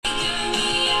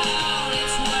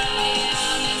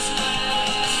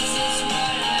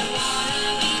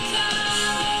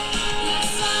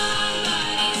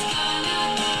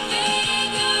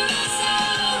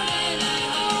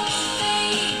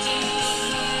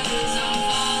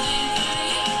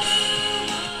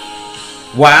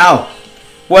Wow.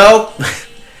 Well,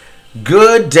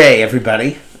 good day,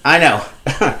 everybody. I know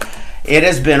it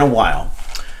has been a while.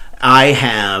 I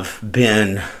have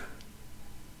been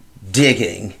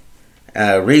digging,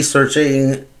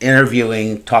 researching,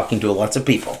 interviewing, talking to lots of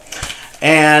people,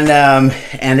 and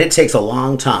it takes a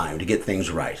long time to get things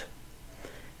right.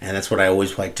 And that's what I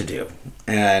always like to do.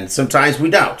 And sometimes we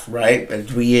don't, right? But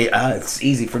it's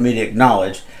easy for me to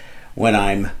acknowledge when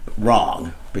I'm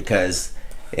wrong because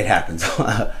it happens.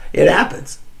 It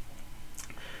happens.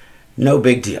 No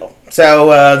big deal.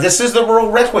 So this is the Rural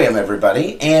Requiem,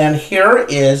 everybody. And here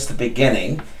is the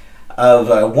beginning of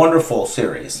a wonderful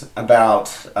series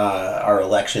about our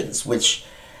elections,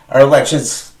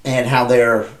 and how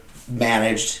they're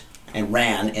managed and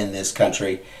ran in this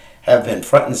country have been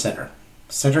front and center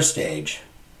stage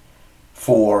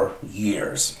for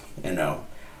years. You know,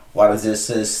 a lot of this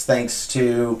is thanks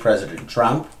to President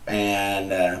Trump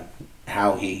and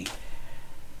how he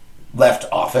left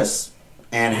office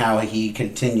and how he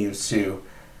continues to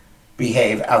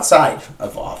behave outside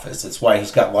of office. It's why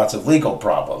he's got lots of legal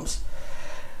problems.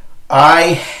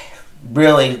 I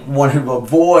really want to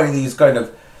avoid these kind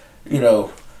of,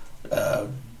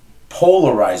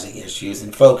 polarizing issues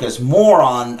and focus more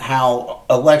on how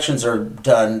elections are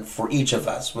done for each of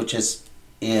us, which is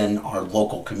in our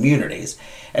local communities.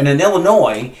 And in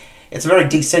Illinois, it's a very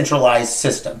decentralized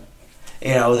system,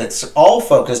 that's all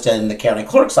focused in the county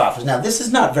clerk's office. Now, this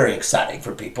is not very exciting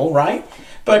for people, right?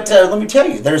 But let me tell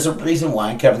you, there's a reason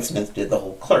why Kevin Smith did the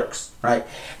whole Clerks, right?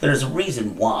 There's a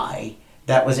reason why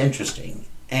that was interesting.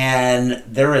 And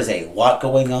there is a lot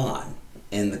going on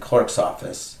in the clerk's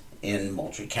office in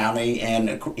Moultrie County and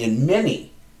in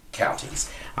many counties.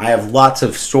 I have lots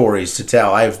of stories to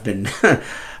tell. I've been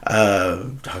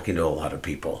talking to a lot of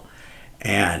people.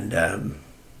 And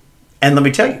let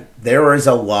me tell you, there is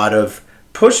a lot of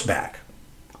pushback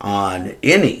on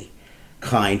any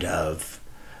kind of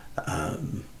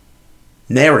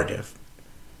narrative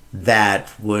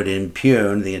that would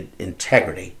impugn the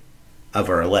integrity of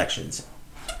our elections.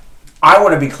 I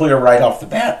want to be clear right off the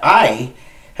bat. I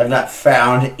have not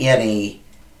found any,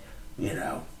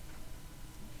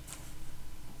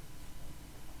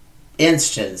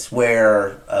 instance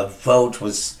where a vote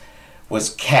was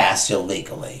cast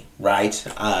illegally, right?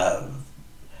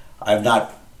 I've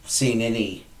not seen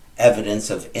any evidence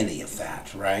of any of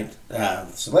that, right?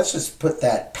 So let's just put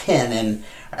that pin in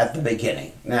at the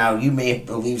beginning. Now, you may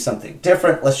believe something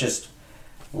different. Let's just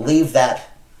leave that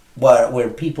where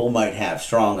people might have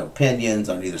strong opinions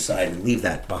on either side and leave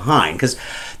that behind, because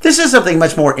this is something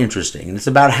much more interesting, and it's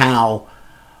about how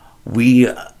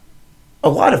a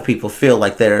lot of people feel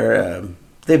like they've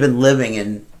been living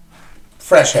in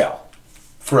fresh hell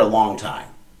for a long time,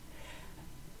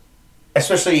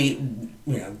 especially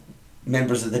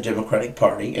members of the Democratic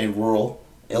Party in rural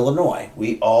Illinois.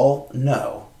 We all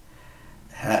know,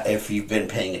 if you've been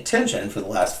paying attention for the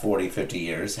last 40, 50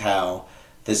 years, how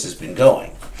this has been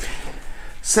going.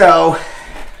 So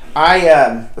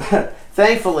I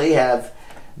thankfully have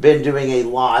been doing a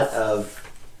lot of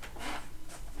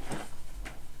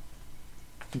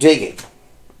digging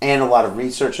and a lot of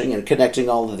researching and connecting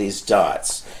all of these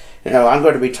dots. I'm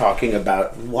going to be talking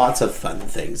about lots of fun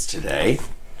things today.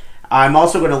 I'm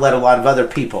also going to let a lot of other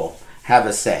people have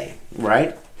a say,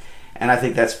 right? And I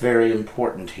think that's very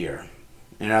important here.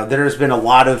 There's been a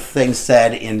lot of things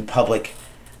said in public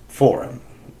forums,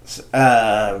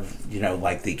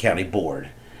 like the county board,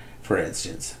 for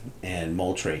instance, in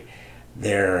Moultrie.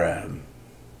 They're,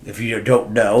 if you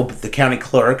don't know, the county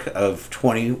clerk of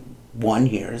 21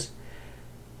 years,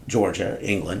 Georgia,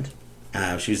 England.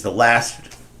 She's the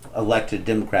last elected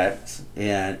Democrat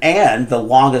and the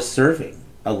longest serving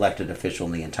elected official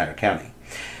in the entire county.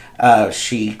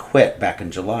 She quit back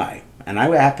in July, and I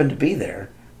happened to be there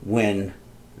when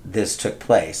this took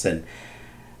place. And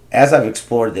as I've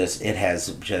explored this, it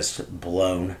has just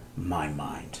blown my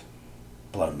mind.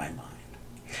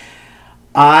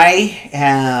 I've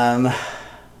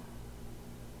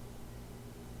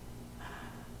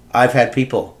had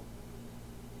people,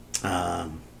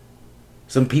 some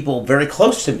people very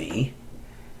close to me,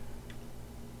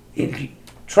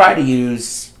 try to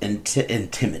use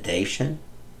intimidation,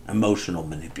 emotional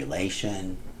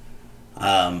manipulation,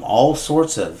 all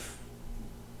sorts of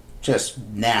just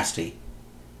nasty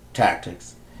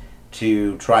tactics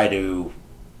to try to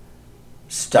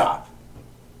stop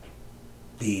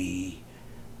the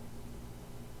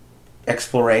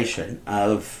exploration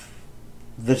of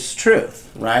this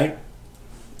truth, right?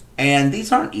 And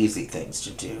these aren't easy things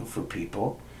to do for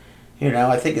people.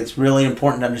 I think it's really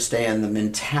important to understand the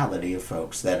mentality of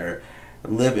folks that are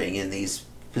living in these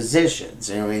positions.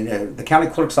 The county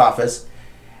clerk's office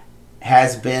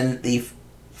has been the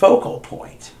focal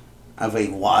point of a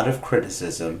lot of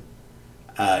criticism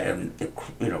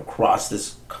across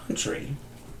this country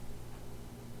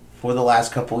for the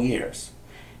last couple years.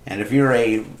 And if you're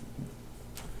a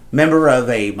member of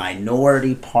a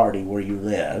minority party where you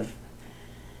live,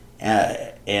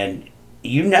 and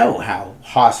you know how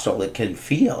hostile it can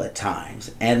feel at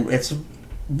times, and it's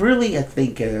really, I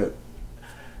think,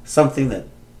 something that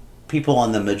people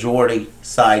on the majority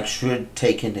side should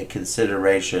take into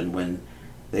consideration when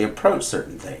they approach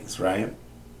certain things, right?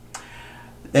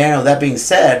 Now, that being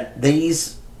said,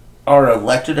 these are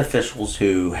elected officials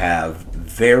who have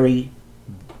very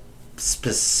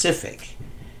specific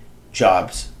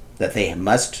jobs that they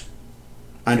must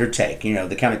undertake.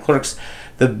 The county clerks,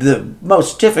 the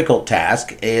most difficult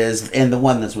task is, and the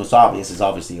one that's most obvious, is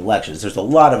obviously elections. There's a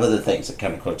lot of other things that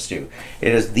county clerks do.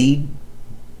 It is the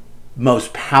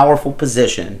most powerful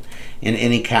position in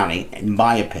any county, in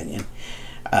my opinion,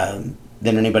 than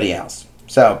anybody else.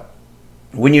 So,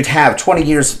 when you have 20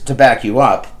 years to back you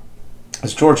up,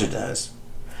 as Georgia does,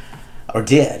 or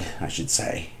did, I should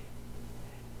say,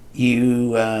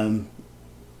 you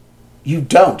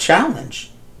don't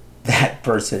challenge that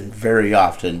person very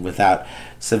often without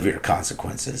severe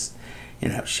consequences.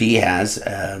 She has,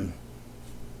 and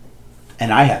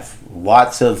I have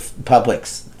lots of public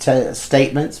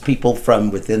statements, people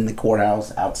from within the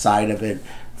courthouse, outside of it,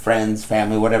 friends,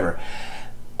 family, whatever,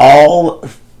 all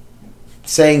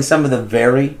saying some of the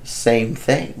very same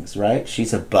things, right?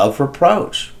 She's above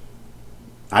reproach.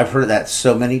 I've heard that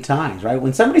so many times, right?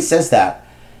 When somebody says that,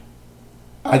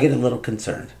 I get a little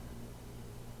concerned.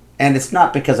 And it's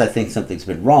not because I think something's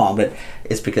been wrong, but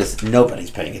it's because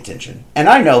nobody's paying attention. And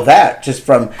I know that just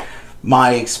from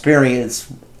my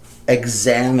experience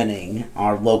examining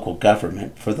our local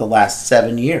government for the last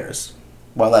 7 years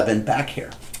while I've been back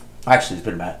here. Actually, it's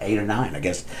been about 8 or 9, I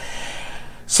guess.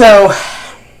 So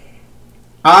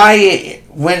I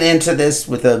went into this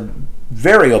with a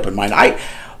very open mind. I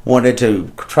wanted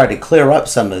to try to clear up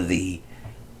some of the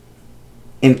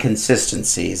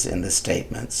inconsistencies in the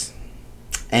statements.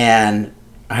 And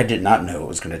I did not know it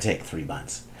was going to take 3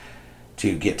 months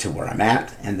to get to where I'm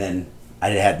at. And then I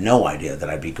had no idea that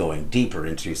I'd be going deeper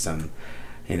into some,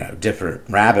 different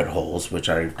rabbit holes, which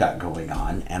I've got going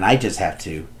on. And I just have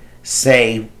to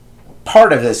say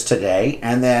part of this today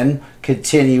and then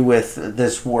continue with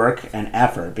this work and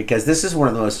effort, because this is one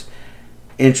of the most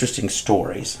interesting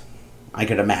stories I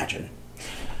could imagine.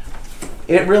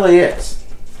 It really is.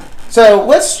 So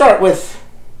let's start with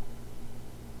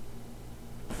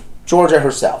Georgia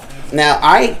herself. Now,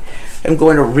 I am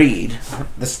going to read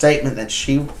the statement that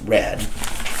she read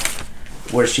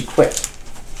where she quit.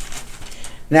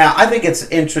 Now, I think it's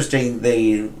interesting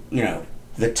the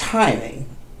timing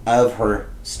of her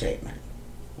statement,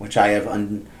 which I have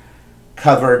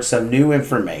uncovered some new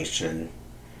information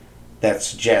that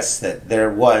suggests that there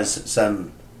was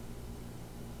some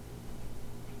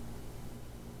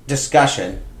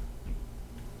discussion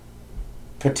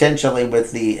potentially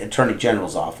with the Attorney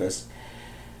General's office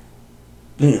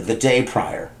the day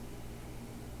prior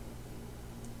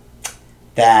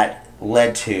that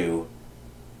led to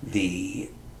the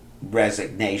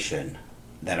resignation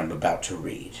that I'm about to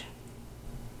read.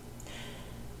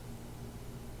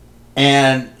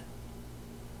 And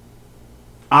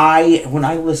when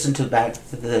I listened to back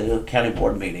to the county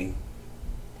board meeting,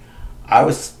 I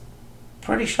was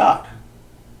pretty shocked,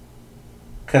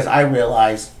 because I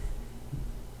realized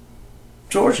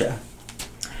Georgia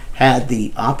had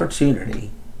the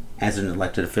opportunity as an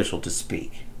elected official to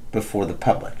speak before the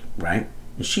public, right?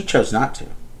 And she chose not to,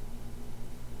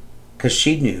 because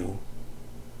she knew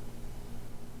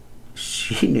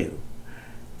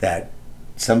that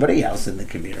somebody else in the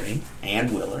community,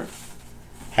 Ann Willer,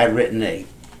 had written a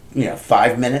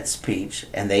 5-minute speech,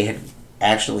 and they had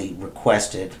actually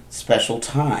requested special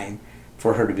time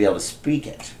for her to be able to speak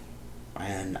it.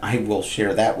 And I will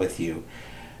share that with you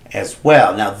as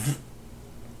well. Now,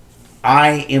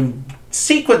 I am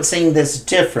sequencing this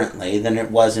differently than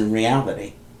it was in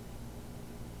reality,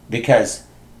 because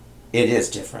it is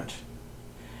different.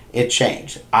 It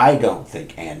changed. I don't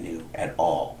think Ann knew at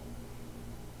all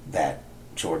that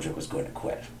Georgia was going to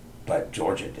quit, but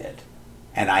Georgia did.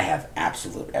 And I have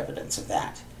absolute evidence of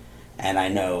that. And I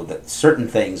know that certain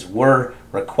things were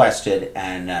requested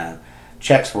and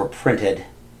checks were printed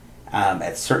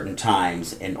at certain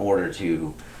times in order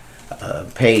to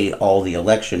pay all the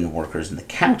election workers in the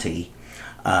county.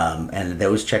 And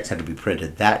those checks had to be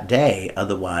printed that day.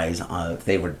 Otherwise, if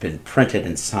they would have been printed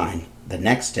and signed the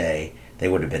next day, they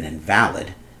would have been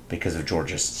invalid because of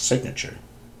Georgia's signature.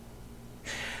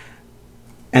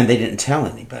 And they didn't tell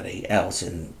anybody else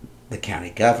in the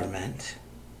county government,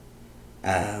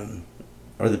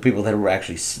 or the people that were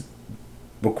actually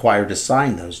required to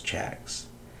sign those checks.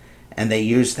 And they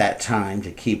used that time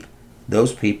to keep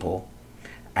those people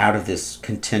out of this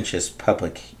contentious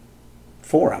public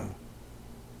forum,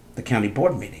 the county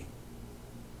board meeting.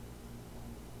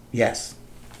 Yes,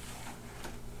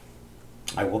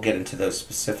 I will get into those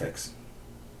specifics.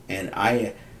 And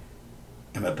I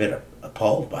am a bit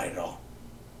appalled by it all.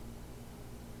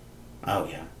 Oh,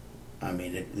 yeah. I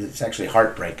mean, it's actually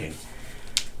heartbreaking.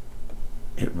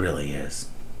 It really is.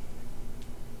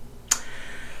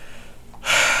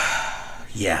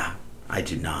 Yeah, I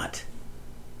did not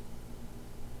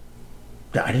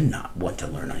want to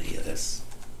learn any of this.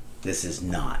 This is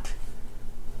not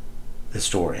the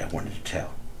story I wanted to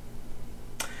tell.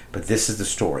 But this is the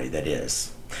story that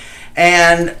is.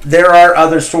 And there are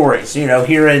other stories.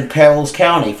 Here in Pell's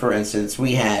County, for instance,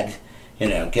 we had,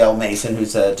 Gail Mason,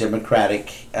 who's a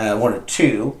Democratic, one of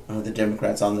two of the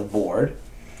Democrats on the board.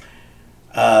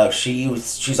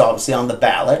 She's obviously on the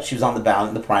ballot. She was on the ballot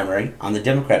in the primary, on the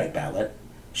Democratic ballot.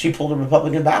 She pulled a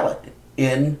Republican ballot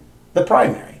in the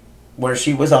primary, where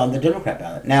she was on the Democrat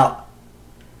ballot. Now,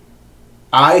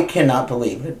 I cannot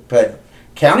believe it, but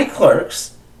county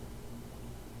clerks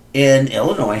in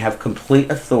Illinois have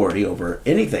complete authority over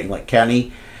anything, like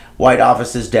county-wide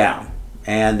offices down.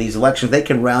 And these elections, they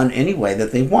can run any way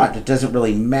that they want. It doesn't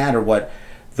really matter what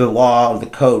the law or the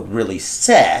code really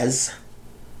says,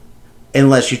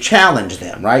 unless you challenge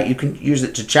them, right? You can use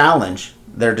it to challenge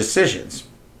their decisions.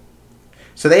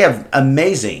 So they have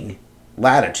amazing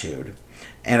latitude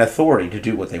and authority to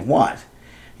do what they want,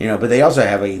 but they also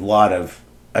have a lot of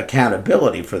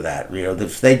accountability for that.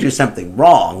 If they do something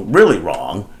wrong, really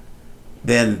wrong,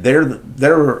 then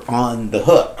they're on the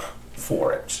hook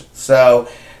for it. So,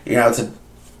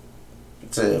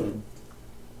 it's a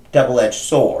double-edged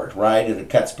sword, right? And it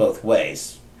cuts both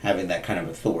ways, having that kind of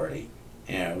authority.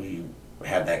 You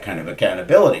have that kind of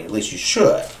accountability. At least you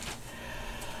should.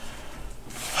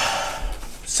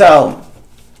 So,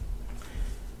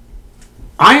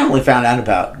 I only found out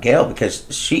about Gail because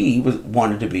she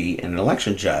wanted to be an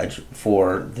election judge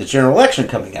for the general election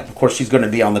coming up. Of course, she's going to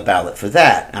be on the ballot for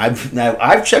that.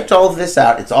 I've checked all of this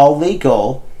out. It's all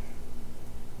legal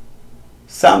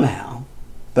somehow,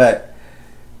 but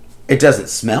it doesn't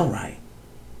smell right.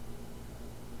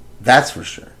 That's for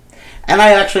sure. And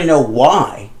I actually know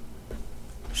why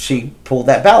she pulled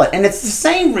that ballot. And it's the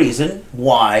same reason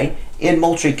why in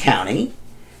Moultrie County,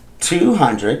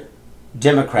 200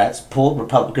 Democrats pulled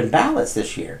Republican ballots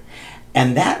this year.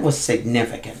 And that was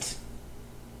significant.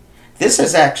 This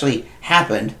has actually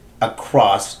happened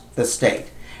across the state.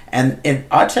 And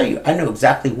I'll tell you, I know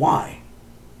exactly why.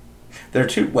 There are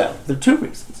two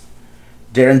reasons.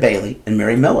 Darren Bailey and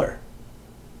Mary Miller.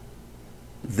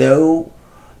 Though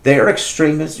they're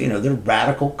extremists, they're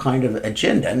radical kind of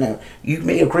agenda. Now, you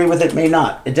may agree with it, may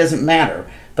not. It doesn't matter.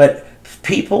 But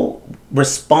people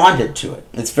responded to it.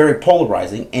 It's very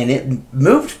polarizing, and it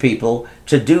moved people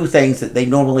to do things that they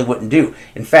normally wouldn't do.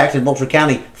 In fact, in Moultrie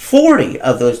County, 40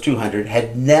 of those 200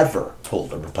 had never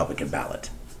pulled a Republican ballot.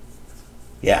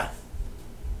 Yeah.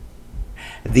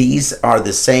 These are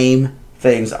the same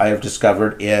things I have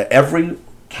discovered in every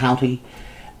county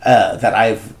that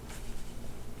I've,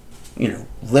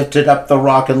 lifted up the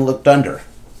rock and looked under.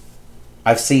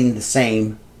 I've seen the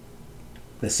same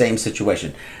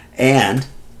situation. And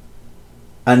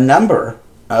a number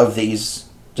of these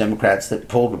Democrats that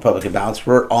pulled Republican ballots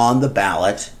were on the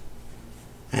ballot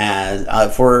and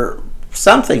for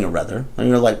something or other,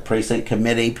 like precinct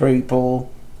committee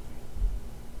people,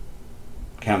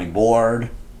 county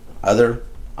board, other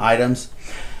items.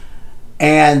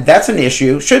 And that's an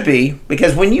issue, should be,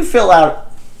 because when you fill out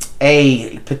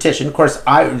a petition, of course,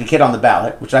 I get on the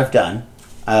ballot, which I've done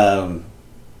a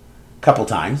couple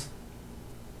times.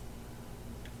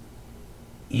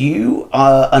 You,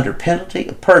 under penalty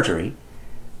of perjury,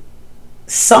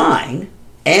 sign,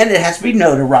 and it has to be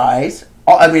notarized.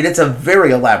 I mean, it's a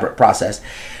very elaborate process.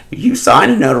 You sign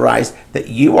and notarize that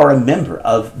you are a member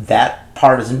of that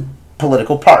partisan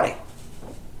political party.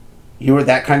 You are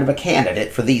that kind of a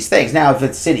candidate for these things. Now, if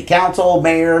it's city council,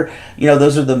 mayor,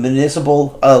 those are the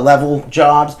municipal level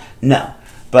jobs. No.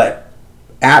 But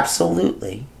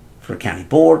absolutely, for county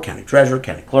board, county treasurer,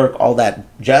 county clerk, all that,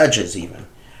 judges even,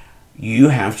 you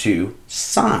have to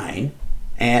sign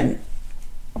and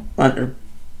under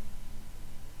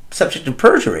subject to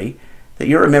perjury that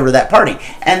you're a member of that party.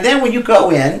 And then when you go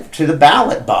in to the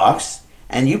ballot box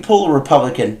and you pull a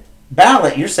Republican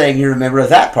ballot, you're saying you're a member of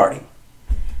that party.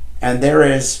 And there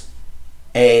is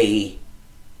a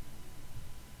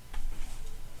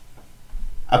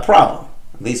problem.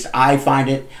 At least I find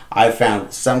it. I've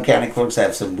found some county clerks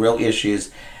have some real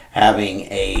issues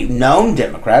having a known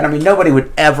Democrat. I mean, nobody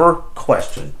would ever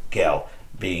question Gail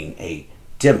being a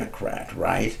Democrat,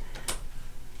 right?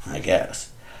 I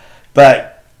guess.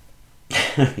 But,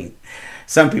 I mean,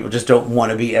 some people just don't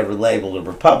want to be ever labeled a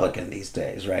Republican these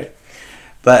days, right?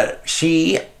 But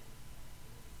she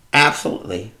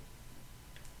absolutely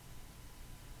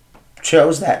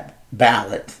chose that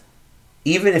ballot,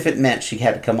 even if it meant she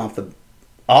had to come off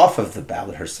of the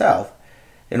ballot herself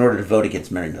in order to vote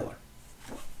against Mary Miller.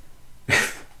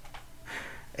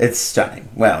 It's stunning.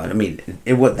 Well, I mean,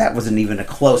 that wasn't even a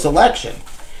close election.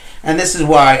 And this is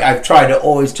why I've tried to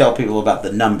always tell people about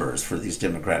the numbers for these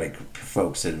Democratic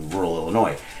folks in rural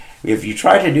Illinois. If you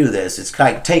try to do this, it's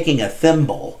like taking a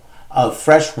thimble of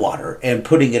fresh water and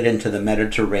putting it into the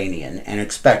Mediterranean and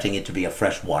expecting it to be a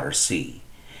freshwater sea.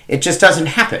 It just doesn't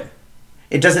happen.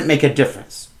 It doesn't make a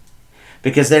difference.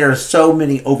 Because there are so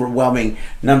many overwhelming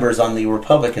numbers on the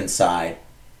Republican side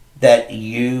that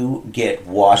you get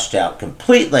washed out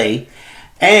completely.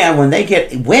 And when they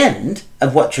get wind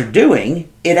of what you're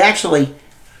doing, it actually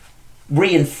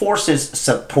reinforces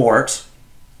support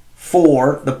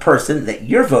for the person that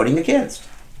you're voting against.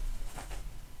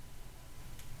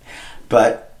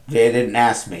 But they didn't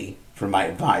ask me for my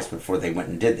advice before they went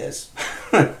and did this.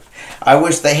 I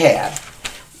wish they had.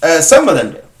 Some of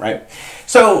them do, right?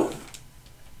 So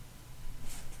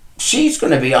she's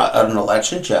going to be an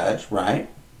election judge, right?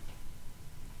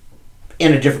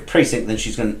 In a different precinct than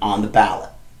she's going on the ballot.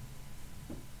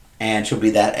 And she'll be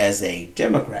that as a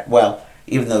Democrat. Well,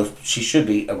 even though she should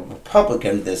be a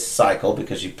Republican this cycle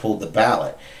because she pulled the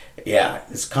ballot. Yeah,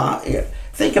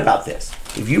 think about this.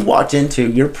 If you walked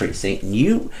into your precinct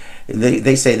and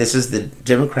they say this is the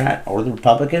Democrat or the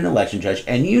Republican election judge,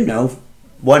 and you know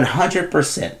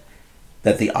 100%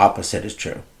 that the opposite is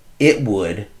true, it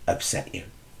would upset you.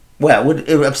 Well,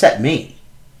 it would upset me,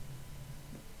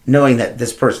 knowing that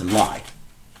this person lied.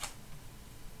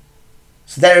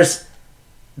 So there's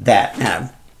that.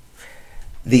 Now,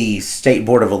 the State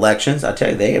Board of Elections, I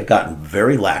tell you, they have gotten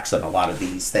very lax on a lot of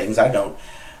these things. I don't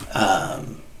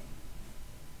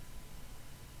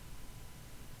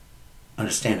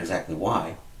understand exactly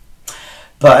why.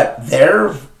 But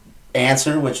their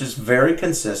answer, which is very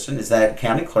consistent, is that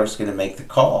county clerk's going to make the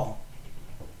call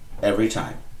every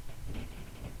time.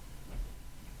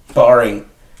 Barring,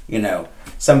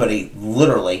 somebody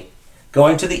literally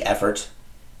going to the effort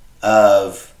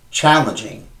of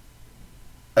challenging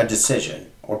a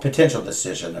decision or potential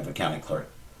decision of a county clerk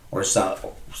or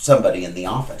somebody in the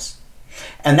office.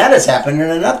 And that has happened in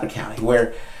another county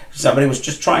where somebody was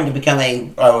just trying to become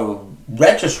a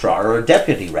registrar or a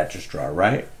deputy registrar,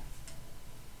 right?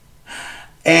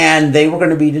 And they were going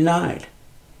to be denied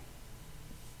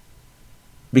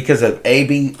because of A,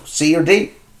 B, C, or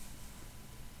D.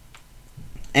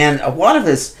 And a lot of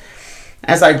this,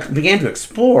 as I began to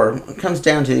explore, comes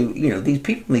down to, these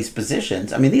people in these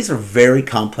positions. I mean, these are very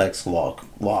complex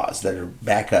laws that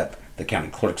back up the county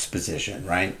clerk's position,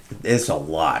 right? There's a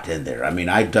lot in there. I mean,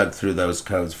 I dug through those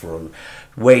codes for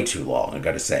way too long, I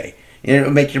got to say.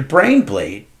 It'll make your brain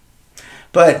bleed.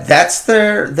 But that's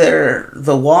the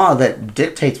law that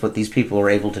dictates what these people are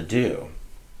able to do.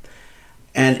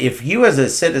 And if you as a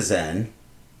citizen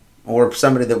or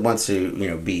somebody that wants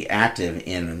to, be active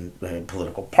in a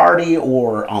political party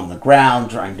or on the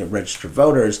ground trying to register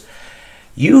voters,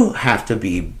 you have to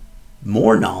be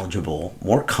more knowledgeable,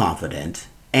 more confident,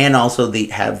 and also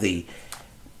have the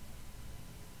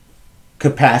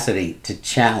capacity to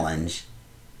challenge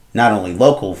not only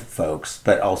local folks,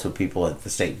 but also people at the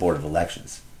State Board of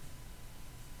Elections.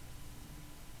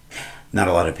 Not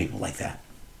a lot of people like that.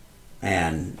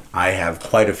 And I have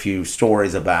quite a few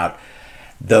stories about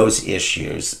those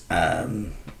issues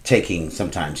taking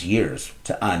sometimes years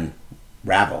to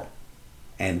unravel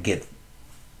and get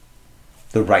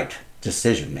the right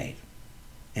decision made.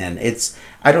 And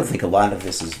I don't think a lot of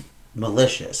this is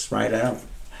malicious, right?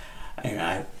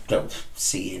 I don't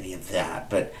see any of that,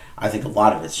 but I think a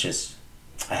lot of it's just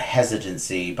a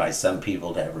hesitancy by some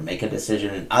people to ever make a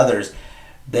decision, and others,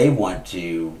 they want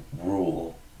to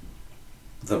rule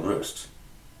the roost.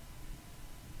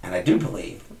 And I do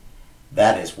believe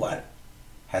that is what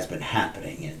has been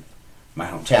happening in my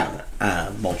hometown,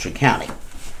 Moultrie County.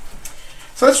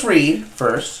 So let's read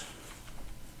first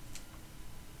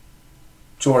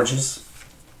George's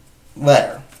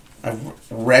letter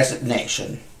of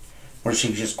resignation, where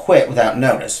she just quit without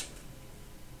notice.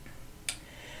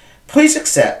 Please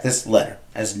accept this letter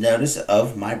as notice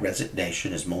of my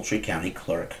resignation as Moultrie County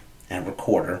Clerk and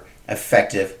Recorder,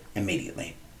 effective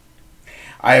immediately.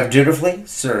 I have dutifully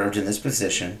served in this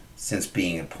position since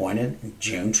being appointed in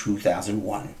June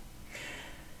 2001.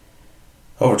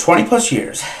 Over 20 plus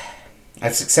years,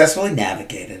 I've successfully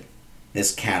navigated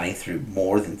this county through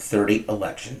more than 30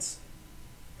 elections.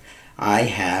 I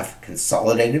have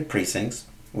consolidated precincts,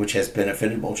 which has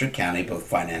benefited Moultrie County both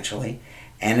financially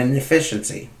and in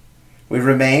efficiency. We've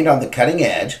remained on the cutting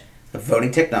edge of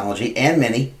voting technology and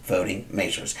many voting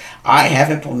measures I have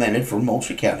implemented for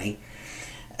Moultrie County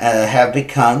have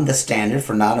become the standard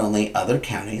for not only other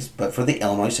counties, but for the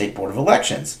Illinois State Board of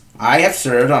Elections. I have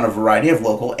served on a variety of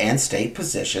local and state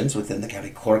positions within the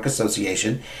County Clerk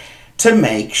Association to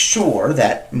make sure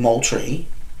that Moultrie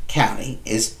County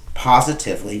is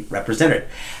positively represented.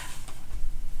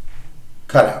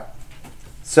 Cut out.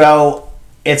 So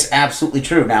it's absolutely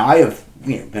true. Now I have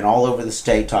been all over the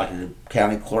state talking to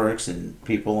county clerks and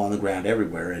people on the ground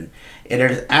everywhere, and it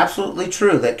is absolutely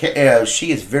true that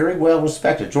she is very well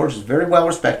respected. George is very well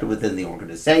respected within the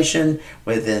organization,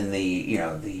 within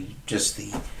the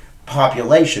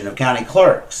population of county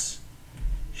clerks.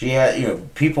 She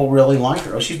had, people really like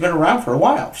her. She's been around for a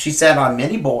while. She sat on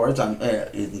many boards on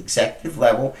the executive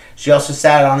level. She also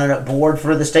sat on a board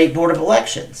for the State Board of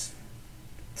Elections.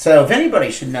 So if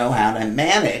anybody should know how to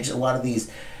manage a lot of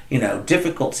these,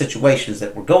 difficult situations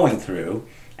that we're going through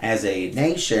as a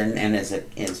nation and as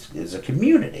a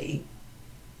community,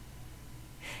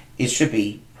 it should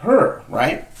be her,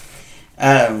 right?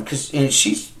 Because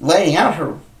she's laying out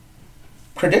her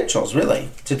credentials, really,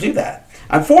 to do that.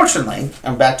 Unfortunately,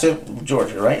 I'm back to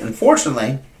Georgia, right?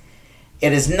 Unfortunately,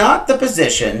 it is not the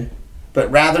position,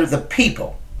 but rather the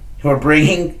people who are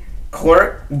bringing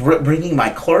my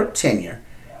clerk tenure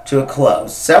to a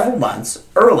close several months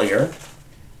earlier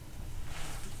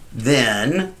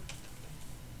than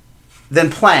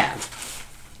planned.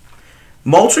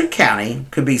 Moultrie County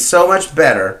could be so much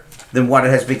better than what it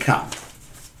has become.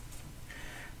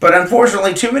 But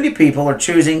unfortunately, too many people are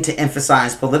choosing to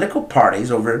emphasize political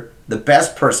parties over the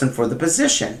best person for the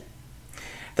position.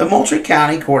 The Moultrie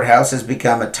County Courthouse has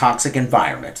become a toxic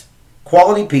environment.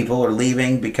 Quality people are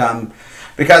leaving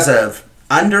because of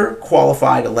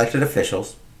underqualified elected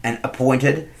officials and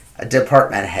appointed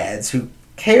department heads who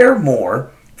care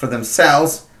more for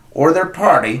themselves or their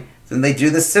party than they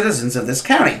do the citizens of this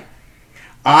county.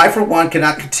 I, for one,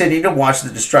 cannot continue to watch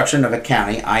the destruction of a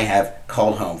county I have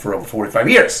called home for over 45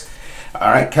 years.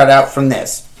 All right, cut out from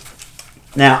this.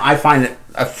 Now, I find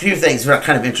a few things that are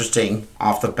kind of interesting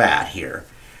off the bat here,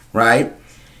 right?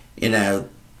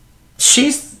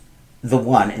 She's the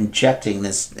one injecting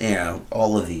this,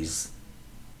 all of these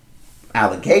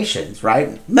allegations,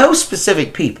 right? No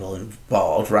specific people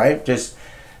involved, right? Just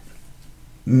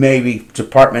maybe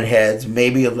department heads,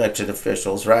 maybe elected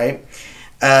officials, right?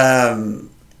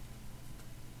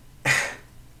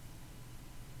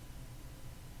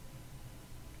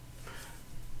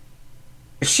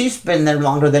 She's been there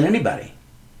longer than anybody.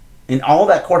 In all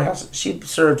that courthouse, she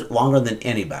served longer than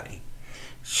anybody.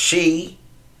 She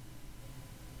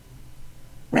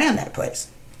ran that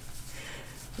place.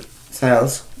 So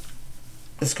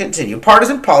let's continue.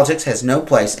 Partisan politics has no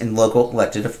place in local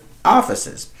elected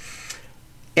offices.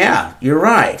 Yeah, you're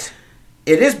right.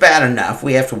 It is bad enough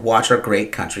we have to watch our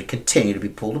great country continue to be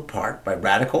pulled apart by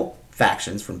radical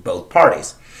factions from both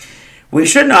parties. We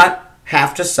should not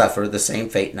have to suffer the same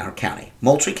fate in our county.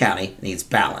 Moultrie County needs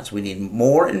balance. We need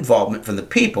more involvement from the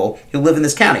people who live in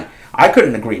this county. I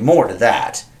couldn't agree more to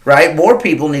that, right? More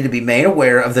people need to be made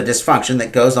aware of the dysfunction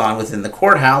that goes on within the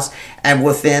courthouse and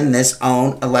within this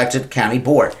own elected county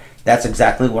board. That's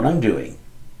exactly what I'm doing.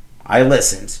 I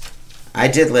listened. I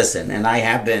did listen, and I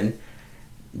have been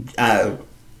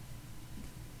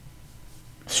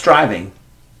striving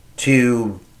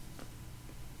to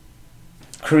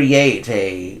create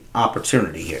a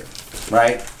opportunity here,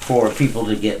 right, for people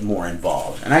to get more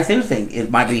involved. And I do think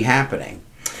it might be happening.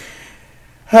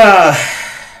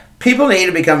 People need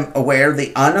to become aware of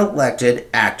the unelected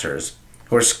actors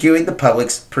who are skewing the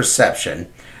public's perception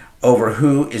over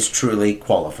who is truly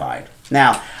qualified.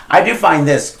 Now, I do find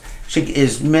this. She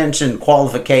has mentioned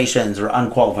qualifications or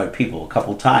unqualified people a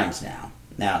couple times now.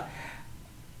 Now,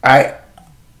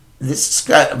 this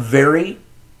got very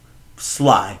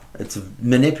sly. It's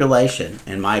manipulation,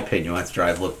 in my opinion, after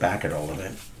I've looked back at all of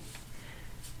it.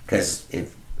 Because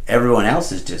if everyone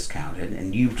else is discounted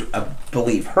and you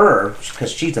believe her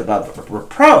because she's above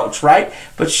reproach, right?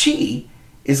 But she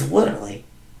is literally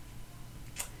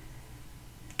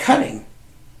cutting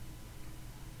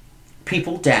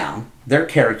people down, their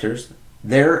characters,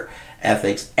 their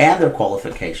ethics, and their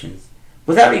qualifications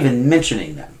without even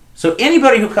mentioning them. So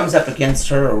anybody who comes up against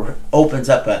her or opens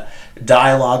up a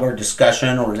dialogue or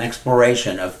discussion or an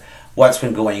exploration of what's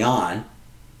been going on,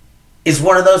 is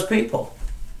one of those people.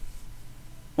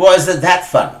 Well, isn't that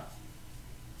fun?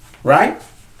 Right?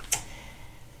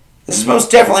 This is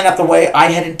most definitely not the way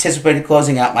I had anticipated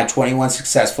closing out my 21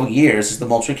 successful years as the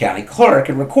Moultrie County Clerk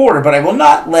and Recorder, but I will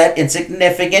not let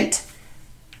insignificant,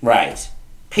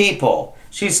 people,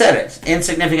 she said it,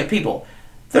 insignificant people.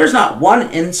 There's not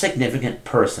one insignificant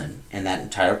person in that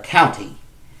entire county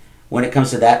when it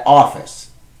comes to that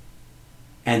office.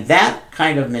 And that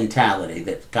kind of mentality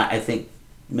that I think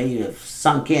may have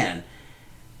sunk in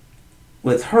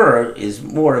with her is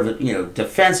more of a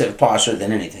defensive posture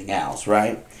than anything else,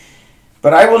 right?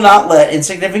 But I will not let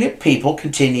insignificant people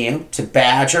continue to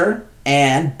badger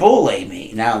and bully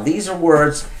me. Now, these are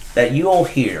words that you'll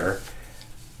hear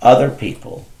other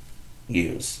people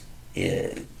use.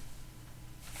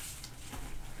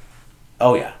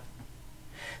 Oh, yeah.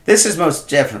 This is most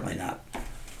definitely not.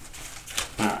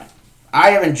 All right.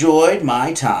 I have enjoyed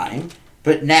my time,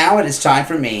 but now it is time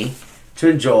for me to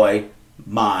enjoy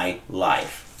my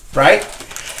life. Right?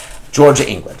 Georgia,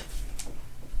 England.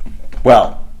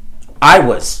 Well, I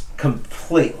was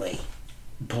completely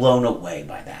blown away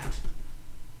by that.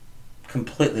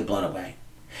 Completely blown away.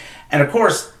 And of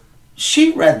course,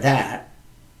 she read that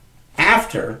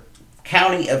after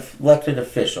county elected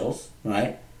officials,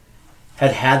 right,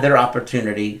 had their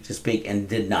opportunity to speak and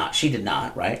did not. She did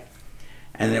not, right?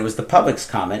 And there was the public's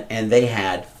comment, and they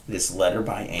had this letter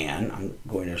by Anne. I'm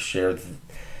going to share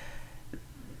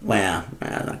I'm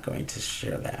not going to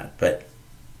share that, but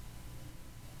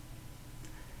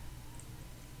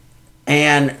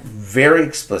Anne very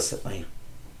explicitly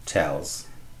tells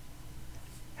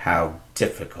how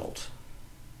difficult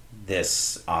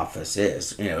this office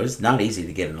is. It's not easy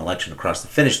to get an election across the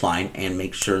finish line and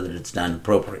make sure that it's done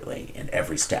appropriately in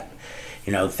every step.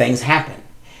 Things happen.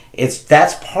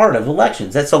 That's part of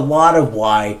elections. That's a lot of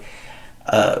why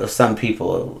some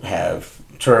people have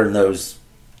turned those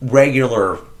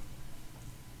regular,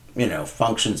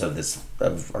 functions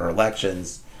of our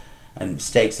elections and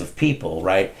mistakes of people,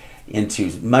 right,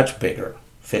 into much bigger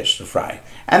fish to fry.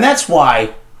 And that's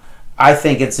why I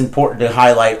think it's important to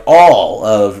highlight all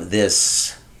of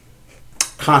this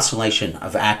constellation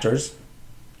of actors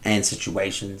and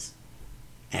situations,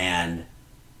 and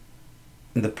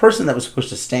the person that was supposed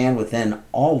to stand within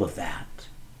all of that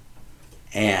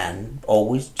and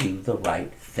always do the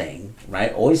right thing,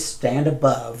 right? Always stand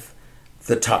above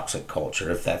the toxic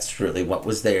culture, if that's really what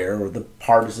was there, or the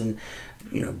partisan,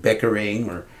 bickering,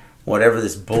 or whatever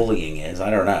this bullying is.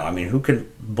 I don't know. I mean, who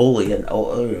can bully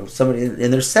somebody in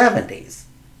their 70s?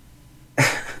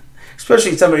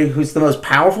 Especially somebody who's the most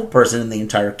powerful person in the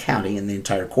entire county, in the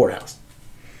entire courthouse.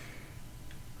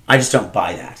 I just don't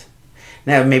buy that.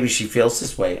 Now, maybe she feels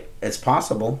this way. It's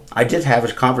possible. I did have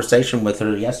a conversation with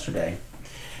her yesterday,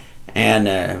 and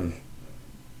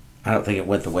I don't think it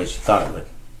went the way she thought it would.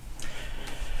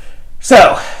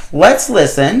 So, let's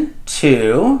listen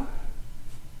to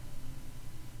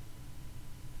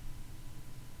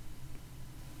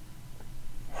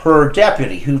her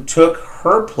deputy who took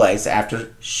her place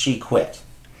after she quit.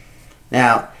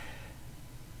 Now,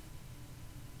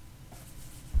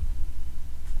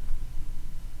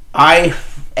 I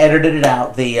edited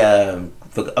out the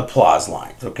applause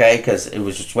lines, okay, because it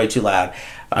was just way too loud.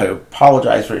 I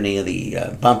apologize for any of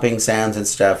the bumping sounds and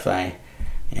stuff.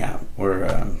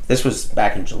 This was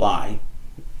back in July,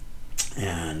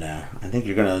 and I think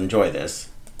you're going to enjoy this.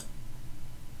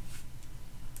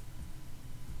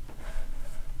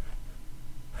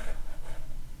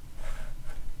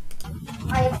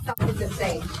 I have something to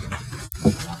say.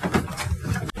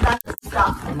 That's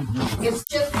stuff. It's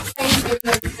just the same in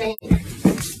the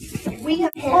same. We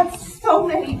have had so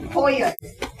many FOIAs,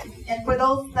 and for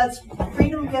those, that's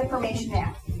Freedom of Information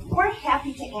Act. We're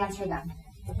happy to answer them.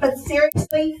 But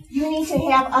seriously, you need to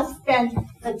have us spend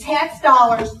the tax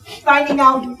dollars finding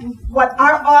out what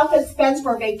our office spends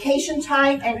for vacation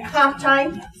time and comp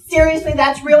time. Seriously,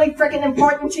 that's really freaking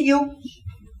important to you?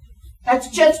 That's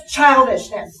just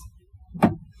childishness.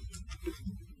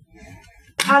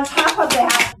 On top of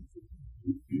that,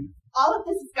 all of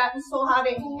this has gotten so out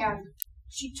of hand.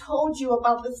 She told you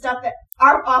about the stuff that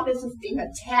our office is being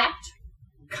attacked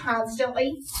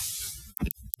constantly.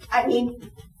 I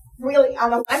mean, really,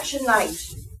 on election night,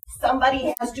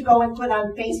 somebody has to go and put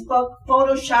on Facebook,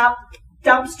 Photoshop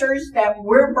dumpsters that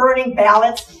we're burning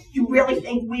ballots. You really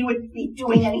think we would be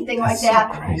doing anything like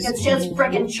that? It's just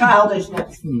friggin'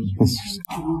 childishness.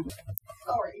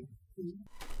 Sorry.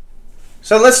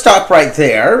 So let's stop right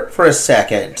there for a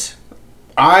second.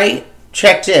 I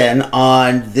checked in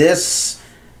on this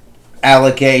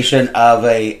allegation of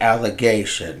a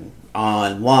allegation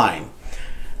online.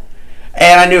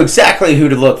 And I knew exactly who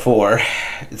to look for.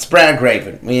 It's Brad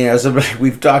Graven. You know, somebody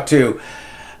we've talked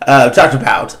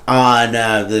about on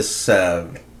this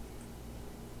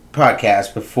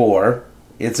podcast before.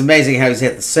 It's amazing how he's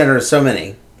at the center of so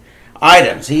many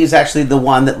items. He's actually the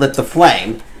one that lit the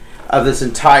flame of this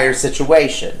entire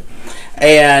situation.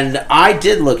 And I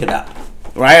did look it up,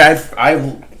 right?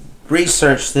 I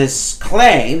researched this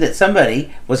claim that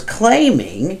somebody was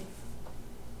claiming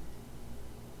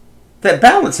that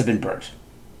ballots had been burnt.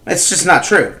 It's just not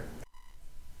true.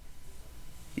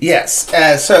 Yes,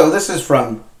 so this is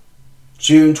from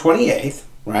June 28th,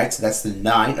 right? So that's the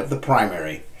night of the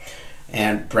primary.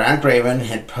 And Brad Graven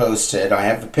had posted, I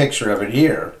have the picture of it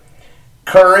here,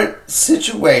 current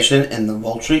situation in the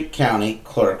Moultrie County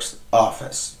Clerk's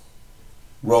office.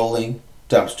 Rolling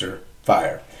dumpster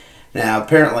fire. Now,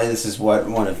 apparently this is what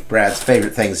one of Brad's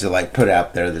favorite things to like put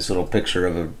out there, this little picture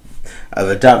of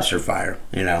a dumpster fire,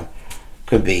 you know.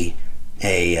 Could be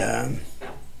a,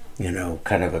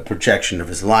 kind of a projection of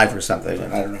his life or something,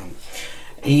 but I don't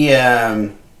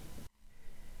know.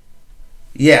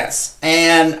 Yes,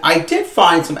 and I did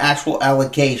find some actual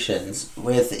allegations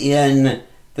within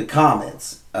the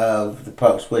comments of the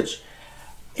post, which,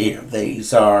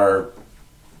 these have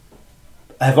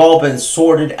all been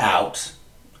sorted out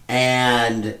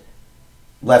and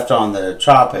left on the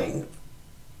chopping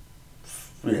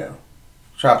floor.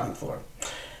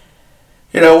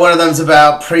 One of them's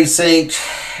about precinct,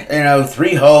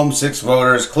 3 homes, 6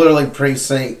 voters, clearly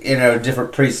precinct,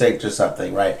 different precinct or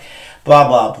something, right? Blah,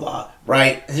 blah, blah,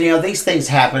 right? These things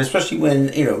happen, especially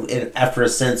when, after a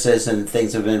census and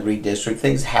things have been redistricted,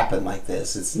 things happen like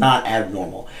this. It's not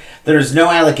abnormal. There's no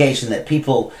allegation that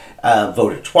people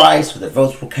voted twice or their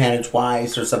votes were counted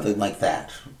twice or something like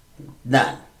that.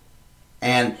 None.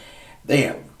 And,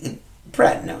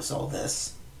 Brad knows all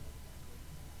this.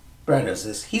 Brad knows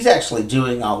this. He's actually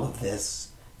doing all of this,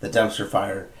 the dumpster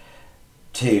fire,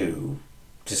 to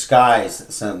disguise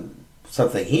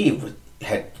something he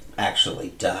had actually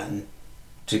done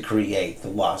to create the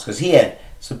loss. Because he had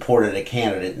supported a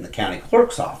candidate in the county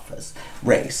clerk's office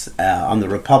race on the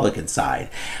Republican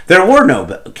side. There were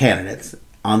no candidates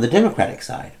on the Democratic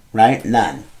side, right?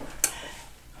 None.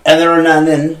 And there were none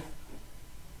in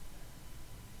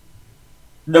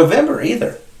November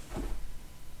either.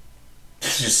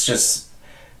 Just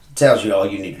tells you all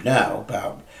you need to know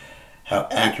about how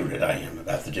accurate I am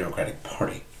about the Democratic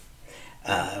Party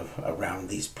around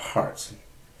these parts.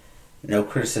 No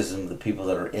criticism of the people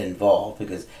that are involved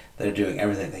because they're doing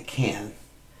everything they can.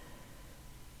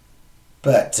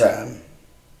 But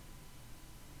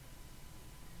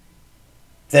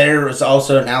there was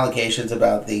also allegations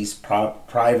about these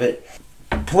private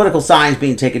political signs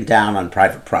being taken down on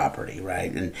private property, right?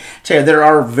 And there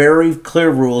are very clear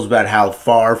rules about how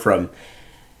far from,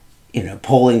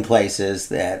 polling places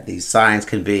that these signs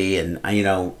can be. And,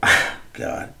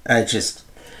 God, this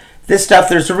stuff,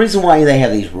 there's a reason why they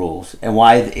have these rules and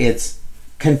why it's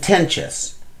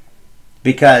contentious.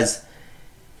 Because,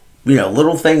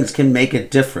 little things can make a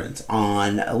difference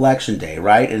on election day,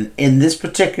 right? And in this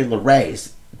particular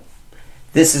race,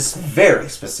 this is very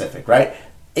specific, right?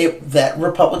 That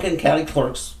Republican county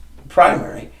clerk's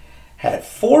primary had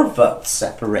 4 votes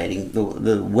separating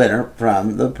the winner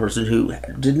from the person who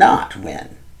did not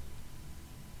win.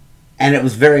 And it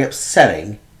was very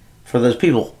upsetting for those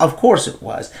people. Of course it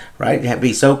was, right? It had to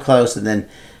be so close and then,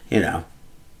 And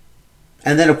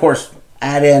then, of course,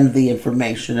 add in the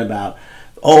information about,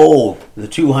 the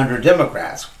 200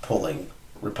 Democrats pulling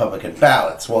Republican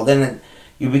ballots. Well, then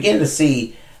you begin to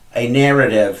see a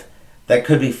narrative that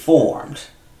could be formed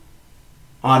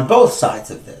on both sides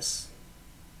of this.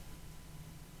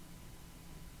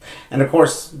 And of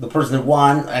course, the person that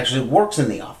won actually works in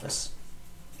the office,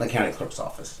 the county clerk's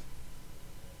office.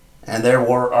 And there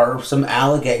are some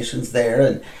allegations there,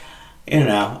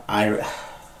 and I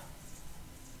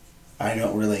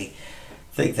don't really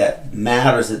think that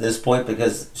matters at this point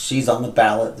because she's on the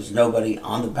ballot. There's nobody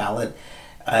on the ballot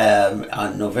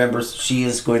on November. She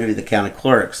is going to be the county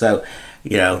clerk. So,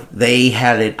 they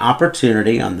had an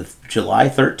opportunity on the July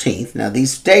 13th. Now,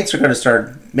 these dates are going to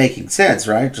start making sense,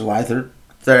 right? July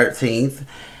 13th,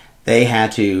 they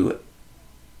had to,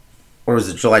 or was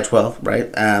it July 12th,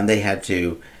 right? They had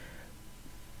to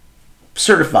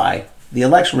certify the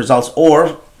election results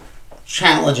or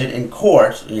challenge it in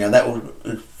court, that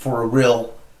would, for a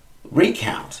real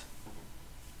recount,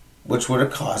 which would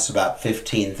have cost about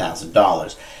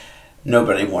 $15,000.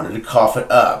 Nobody wanted to cough it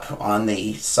up on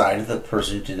the side of the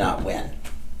person who did not win.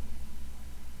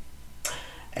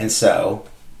 And so,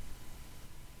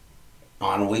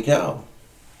 on we go.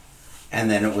 And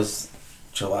then it was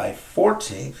July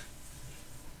 14th.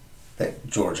 that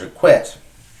Georgia quit.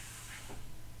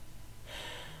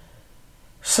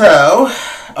 So,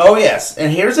 oh yes,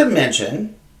 and here's a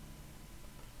mention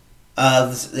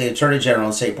of the Attorney General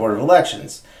and State Board of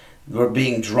Elections. We're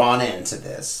being drawn into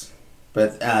this.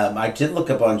 But I did look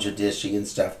up on Judici and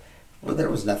stuff. Well, there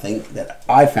was nothing that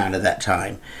I found at that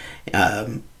time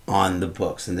on the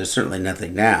books, and there's certainly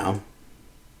nothing now.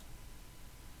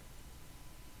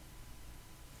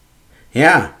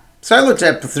 Yeah. So I looked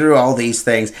up through all these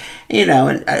things,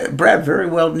 and Brad very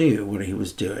well knew what he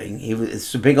was doing.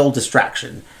 It's a big old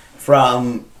distraction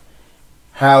from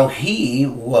how he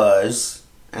was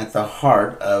at the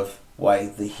heart of why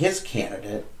his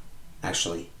candidate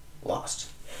actually lost.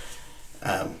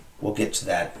 We'll get to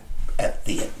that at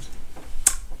the end.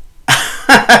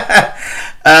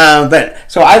 But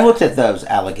so I looked at those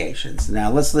allegations. Now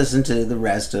let's listen to the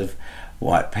rest of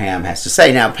what Pam has to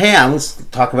say. Now Pam, let's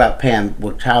talk about Pam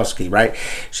Wojtowski, right?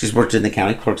 She's worked in the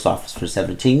county clerk's office for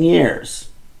 17 years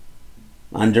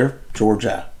under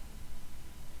Georgia.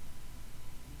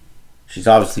 She's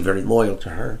obviously very loyal to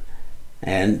her,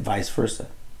 and vice versa.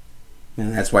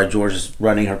 And that's why Georgia's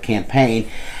running her campaign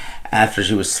after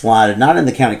she was slotted not in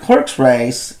the county clerk's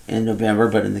race in November,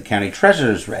 but in the county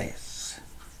treasurer's race,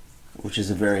 which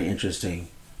is a very interesting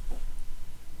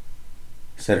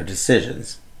set of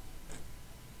decisions.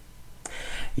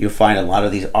 You'll find a lot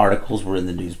of these articles were in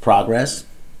the News Progress,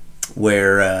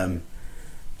 where her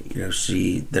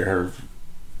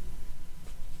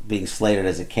being slated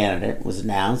as a candidate was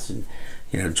announced, and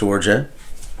Georgia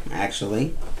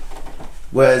actually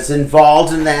was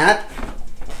involved in that.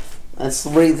 Let's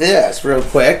read this real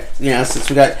quick. Since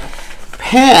we got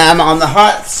Pam on the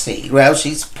hot seat. Well,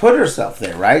 she's put herself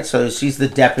there, right? So she's the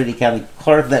deputy county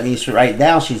clerk. That means right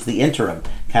now she's the interim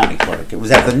county clerk. It was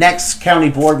at the next county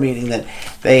board meeting that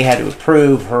they had to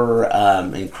approve her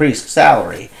increased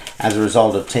salary as a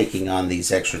result of taking on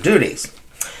these extra duties.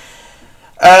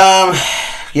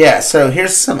 So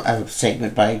here's a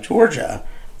statement by Georgia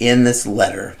in this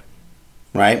letter.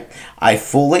 Right? I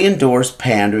fully endorse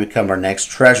Pam to become our next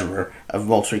treasurer of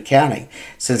Moultrie County.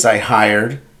 Since I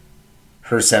hired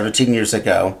her 17 years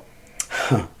ago,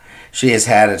 she has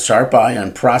had a sharp eye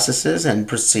on processes and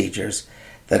procedures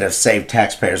that have saved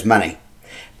taxpayers money.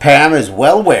 Pam is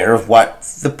well aware of what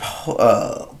the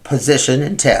position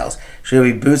entails. She will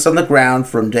be boots on the ground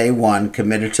from day one,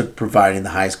 committed to providing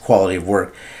the highest quality of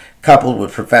work, coupled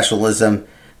with professionalism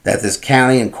that this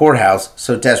county and courthouse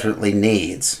so desperately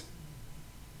needs.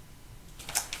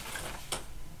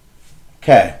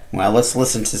 Okay, well, let's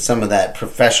listen to some of that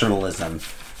professionalism.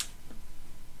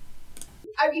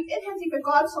 I mean, it has even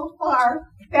gone so far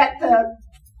that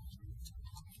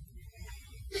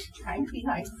trying to be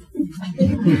nice.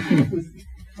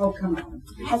 Oh, come on.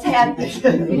 Has had,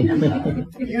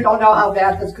 you don't know how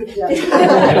bad this could get.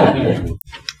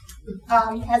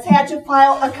 Has had to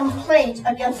file a complaint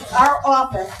against our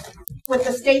office with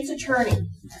the state's attorney,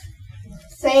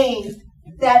 saying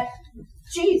that,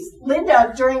 geez,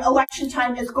 Linda during election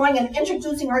time is going and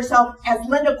introducing herself as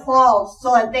Linda Qualls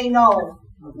so that they know.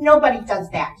 Nobody does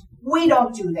that. We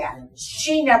don't do that.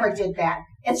 She never did that.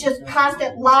 It's just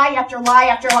constant lie after lie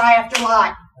after lie after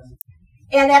lie.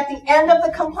 And at the end of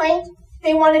the complaint,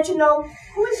 they wanted to know,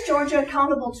 who is Georgia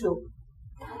accountable to?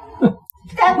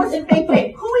 That was a big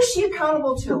thing. Who is she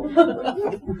accountable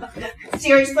to?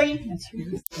 Seriously?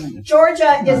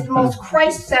 Georgia is the most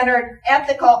Christ-centered,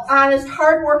 ethical, honest,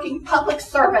 hardworking public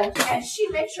servant, and she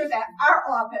makes sure that our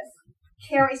office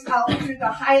carries out through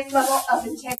the highest level of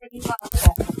integrity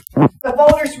possible. The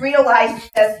voters realize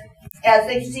this as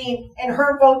they've seen in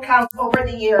her vote counts over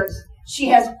the years. She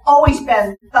has always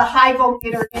been the high vote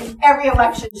getter in every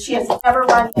election she has ever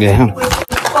run in. Yeah.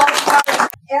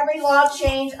 Every law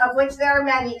change, of which there are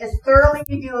many, is thoroughly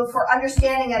reviewed for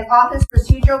understanding and office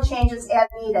procedural changes as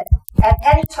needed. At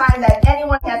any time that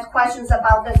anyone has questions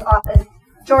about this office,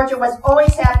 Georgia was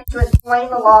always happy to explain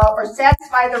the law or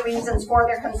satisfy the reasons for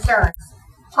their concerns.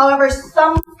 However,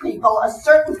 some people, a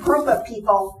certain group of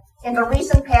people in the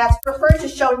recent past, prefer to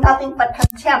show nothing but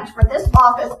contempt for this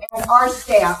office and our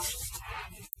staff.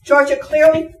 Georgia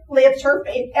clearly lives her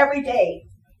faith every day.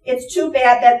 It's too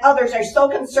bad that others are so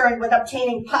concerned with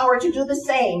obtaining power to do the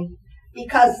same,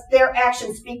 because their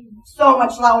actions speak so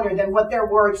much louder than what their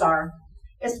words are,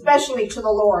 especially to the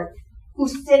Lord,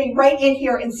 who's sitting right in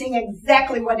here and seeing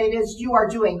exactly what it is you are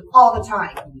doing all the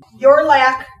time. Your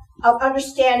lack of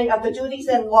understanding of the duties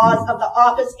and laws of the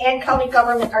office and county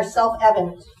government are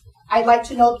self-evident. I'd like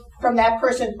to know from that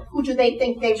person, who do they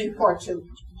think they report to?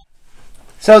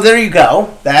 So there you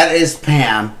go. That is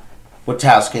Pam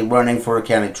Wojtowski running for a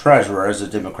county treasurer as a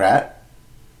Democrat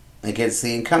against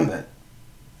the incumbent.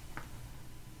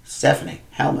 Stephanie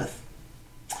Helmuth.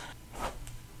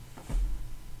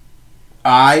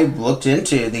 I looked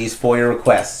into these FOIA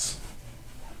requests.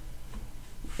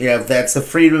 That's the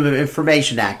Freedom of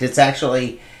Information Act. It's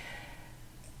actually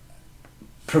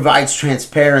provides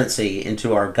transparency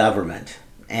into our government.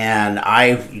 And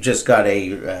I just got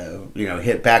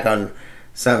hit back on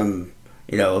some,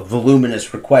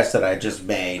 voluminous request that I just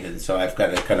made. And so I've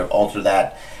got to kind of alter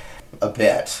that a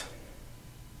bit.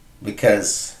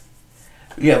 Because,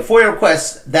 FOIA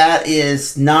requests, that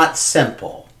is not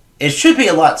simple. It should be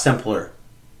a lot simpler,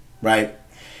 right?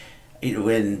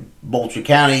 In Moultrie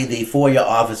County, the FOIA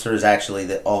officer is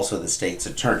actually also the state's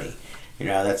attorney.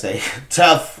 That's a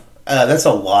tough, that's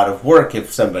a lot of work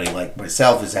if somebody like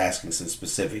myself is asking some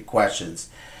specific questions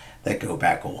that go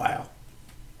back a while.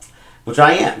 Which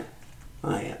I am.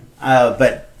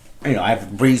 But, I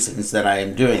have reasons that I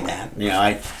am doing that.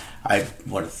 I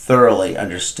want to thoroughly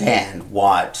understand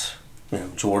what,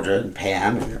 Georgia and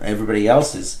Pam and everybody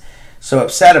else is so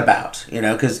upset about,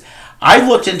 because I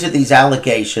looked into these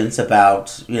allegations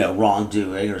about,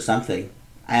 wrongdoing or something,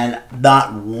 and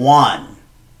not one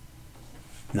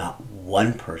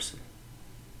person,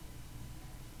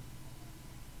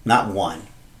 not one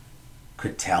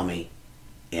could tell me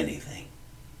anything.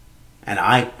 And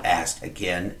I asked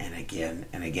again and again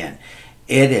and again.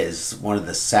 It is one of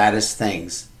the saddest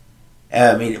things.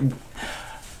 It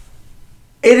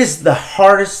is the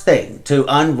hardest thing to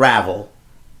unravel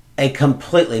a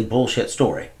completely bullshit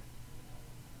story.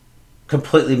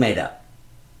 Completely made up.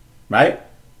 Right?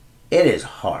 It is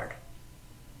hard.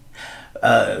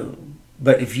 But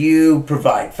if you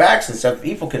provide facts and stuff,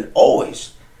 people can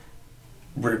always,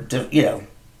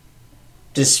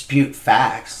 dispute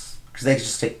facts because they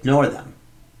just ignore them.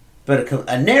 But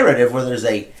a narrative where there's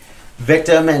a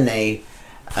victim and a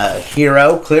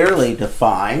hero clearly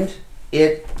defined,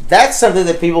 that's something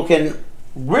that people can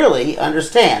really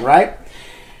understand, right?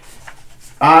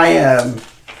 I am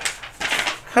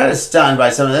kind of stunned by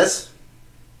some of this.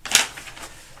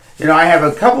 I have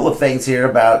a couple of things here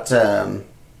about so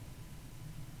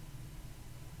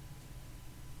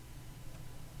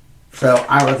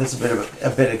I wrote this a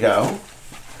bit ago,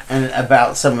 and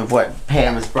about some of what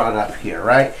Pam has brought up here,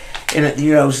 right? And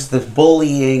just the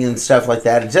bullying and stuff like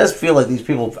that. It does feel like these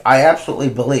people, I absolutely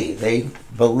believe they've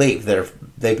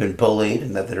been bullied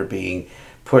and that they're being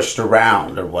pushed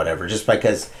around or whatever, just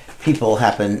because people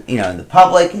happen, in the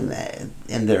public and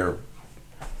in their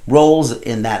roles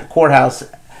in that courthouse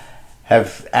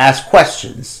have asked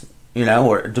questions,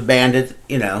 or demanded,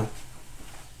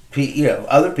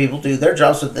 other people do their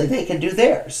jobs so that they can do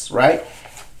theirs, right?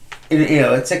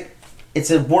 It's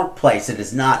a workplace. It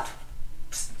is not,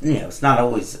 it's not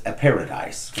always a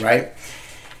paradise, right?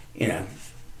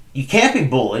 You can't be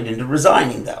bullied into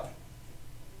resigning, though.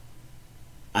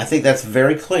 I think that's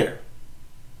very clear.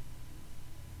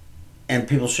 And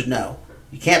people should know.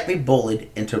 You can't be bullied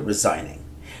into resigning.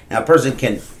 Now, a person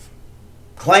can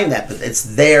claim that, but it's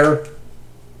their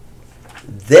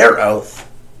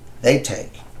oath they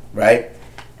take, right?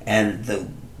 And the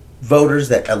voters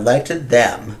that elected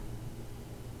them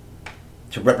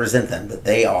to represent them, that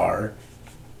they are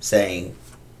saying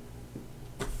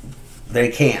they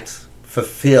can't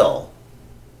fulfill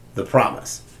the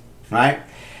promise, right?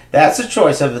 That's a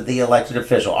choice of the elected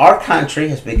official. Our country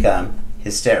has become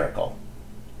hysterical.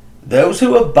 Those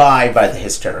who abide by the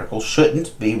hysterical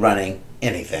shouldn't be running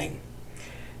anything.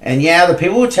 And yeah, the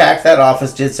people who attacked that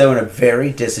office did so in a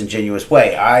very disingenuous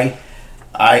way. I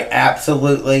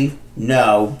absolutely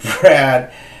know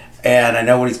Brad, and I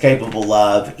know what he's capable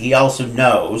of. He also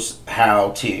knows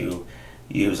how to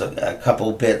use a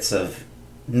couple bits of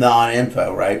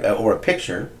non-info, right, or a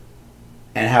picture,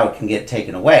 and how it can get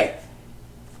taken away,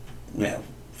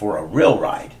 for a real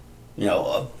ride.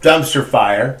 A dumpster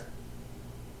fire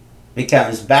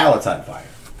becomes ballots on fire.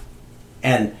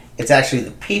 And it's actually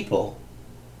the people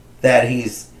that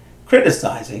he's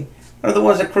criticizing are the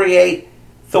ones that create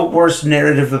the worst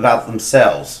narrative about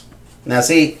themselves. Now,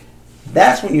 see,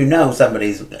 that's when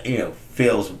somebody's,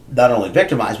 feels not only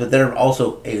victimized, but they're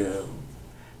also,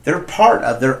 they're part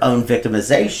of their own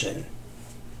victimization.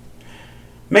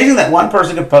 Amazing that one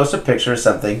person could post a picture of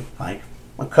something like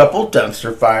a couple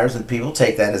dumpster fires and people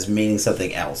take that as meaning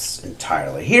something else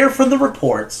entirely. Here from the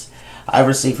reports I've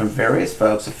received from various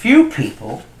folks, a few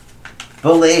people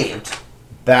believed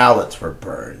ballots were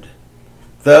burned.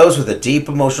 Those with a deep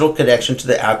emotional connection to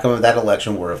the outcome of that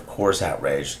election were, of course,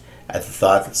 outraged at the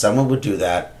thought that someone would do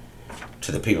that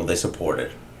to the people they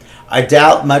supported. I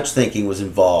doubt much thinking was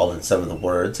involved in some of the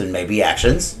words and maybe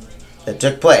actions that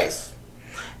took place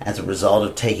as a result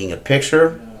of taking a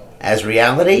picture as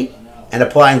reality and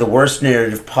applying the worst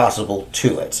narrative possible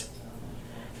to it.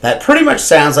 That pretty much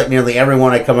sounds like nearly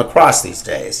everyone I come across these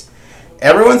days.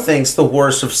 Everyone thinks the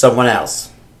worst of someone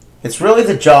else. It's really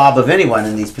the job of anyone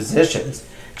in these positions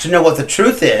to know what the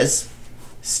truth is,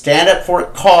 stand up for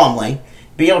it calmly,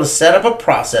 be able to set up a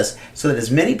process so that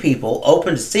as many people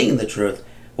open to seeing the truth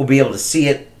will be able to see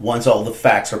it once all the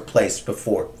facts are placed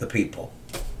before the people.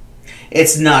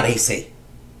 It's not easy.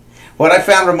 What I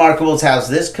found remarkable is how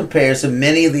this compares to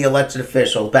many of the elected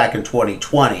officials back in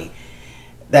 2020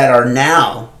 that are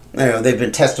now, they've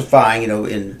been testifying,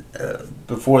 in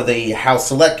before the House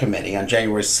Select Committee on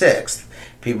January 6th.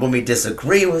 People may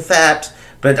disagree with that,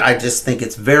 but I just think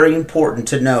it's very important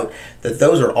to note that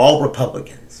those are all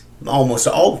Republicans. Almost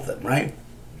all of them, right?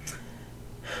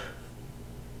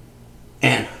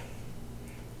 And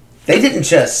they didn't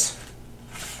just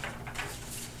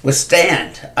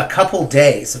withstand a couple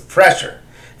days of pressure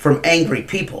from angry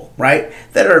people, right?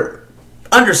 That are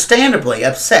understandably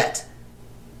upset.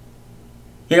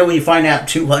 When you find out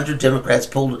 200 Democrats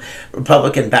pulled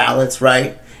Republican ballots,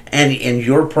 right? And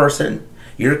your person,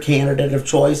 your candidate of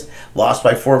choice, lost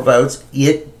by 4 votes,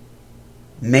 it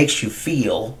makes you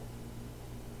feel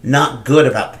not good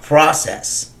about the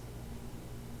process.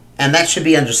 And that should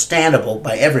be understandable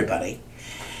by everybody.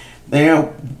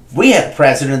 We had the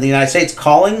President of the United States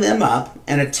calling them up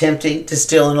and attempting to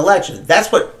steal an election.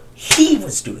 That's what he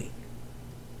was doing.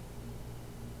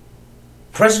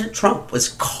 President Trump was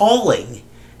calling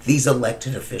these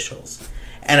elected officials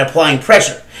and applying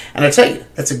pressure. And I tell you,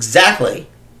 that's exactly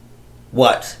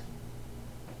what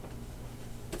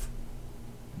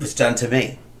was done to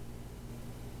me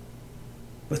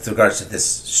with regards to this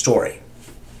story.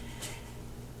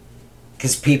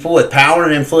 Because people with power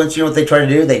and influence, you know what they try to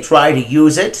do? They try to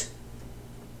use it,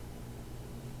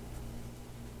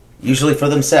 usually for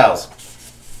themselves.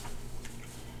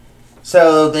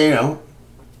 So,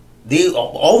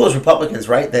 all those Republicans,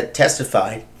 right, that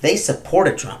testified, they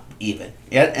supported Trump even.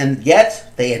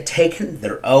 Yet they had taken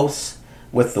their oaths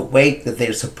with the weight that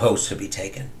they're supposed to be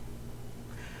taken.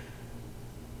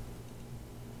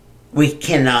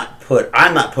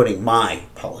 I'm not putting my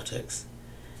politics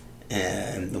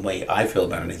and the way I feel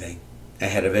about anything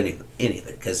ahead of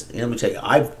anything. Because let me tell you,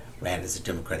 I've ran as a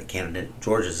Democratic candidate.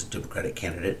 Georgia's a Democratic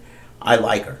candidate. I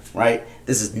like her, right?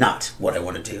 This is not what I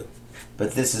want to do.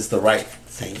 But this is the right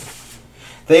thing.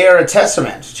 They are a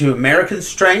testament to American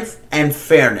strength and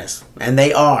fairness. And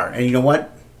they are. And you know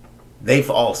what? They've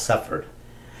all suffered.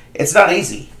 It's not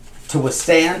easy to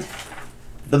withstand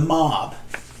the mob.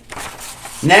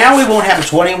 Now we won't have a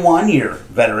 21-year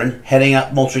veteran heading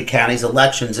up Moultrie County's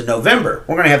elections in November.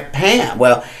 We're going to have Pam.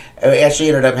 Well, we actually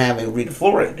ended up having Rita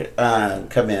Floyd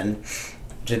come in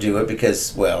to do it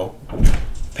because, well,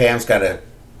 Pam's got to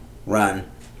run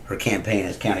her campaign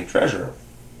as county treasurer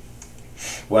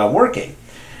while working.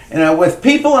 With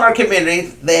people in our community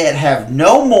that have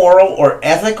no moral or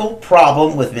ethical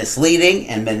problem with misleading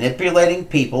and manipulating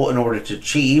people in order to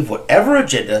achieve whatever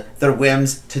agenda their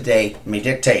whims today may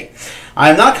dictate. I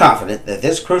am not confident that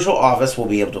this crucial office will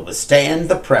be able to withstand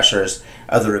the pressures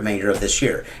of the remainder of this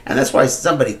year. And that's why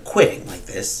somebody quitting like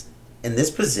this, in this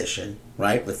position,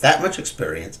 right, with that much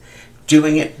experience,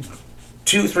 doing it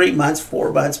 2, 3 months,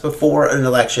 4 months before an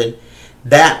election,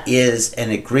 that is an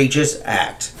egregious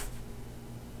act.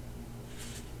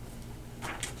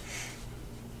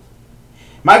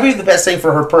 Might be the best thing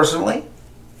for her personally,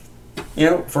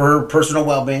 for her personal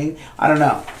well-being. I don't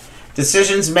know.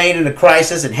 Decisions made in a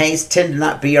crisis and haste tend to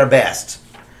not be our best.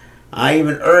 I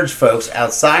even urge folks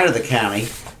outside of the county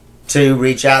to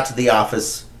reach out to the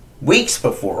office weeks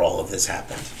before all of this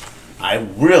happened. I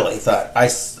really thought, I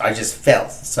just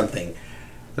felt something,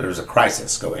 there was a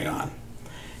crisis going on.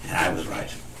 And I was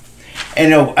right.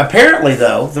 And apparently,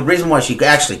 though, the reason why she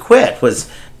actually quit was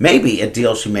maybe a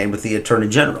deal she made with the Attorney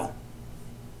General.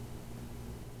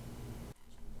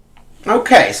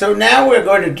 Okay, so now we're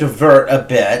going to divert a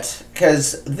bit,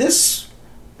 because this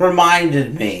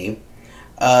reminded me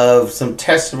of some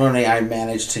testimony I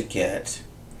managed to get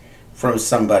from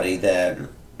somebody that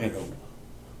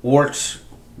worked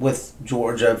with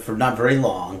Georgia for not very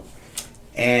long,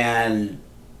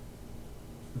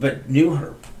 but knew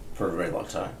her for a very long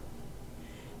time.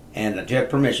 And I do have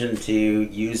permission to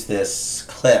use this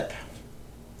clip.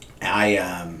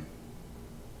 I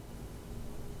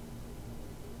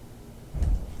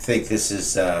think this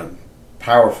is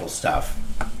powerful stuff.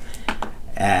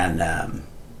 And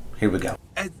here we go.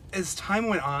 As time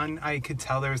went on, I could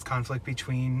tell there was conflict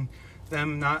between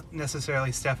them, not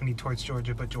necessarily Stephanie towards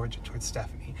Georgia, but Georgia towards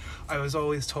Stephanie. I was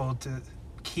always told to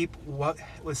keep what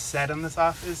was said in this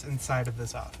office inside of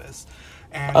this office.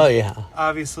 And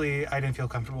obviously I didn't feel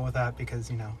comfortable with that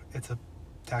because, it's a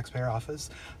taxpayer office.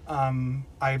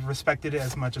 I respected it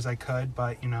as much as I could,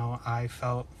 but, I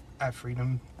felt at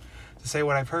freedom to say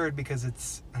what I've heard because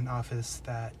it's an office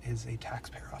that is a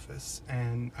taxpayer office.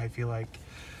 And I feel like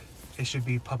it should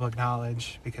be public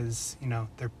knowledge because,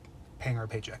 they're paying our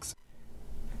paychecks.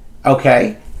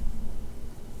 Okay.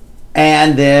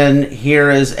 And then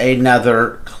here is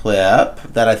another clip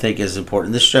that I think is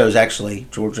important. This shows actually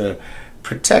Georgia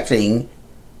protecting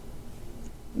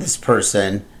this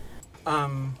person.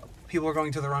 People were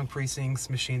going to the wrong precincts,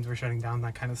 machines were shutting down,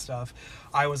 that kind of stuff.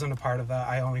 I wasn't a part of that.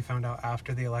 I only found out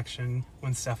after the election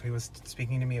when Stephanie was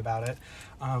speaking to me about it.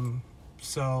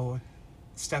 So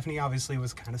Stephanie obviously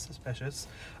was kind of suspicious.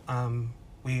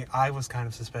 I was kind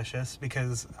of suspicious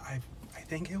because I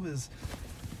think it was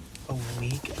a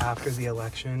week after the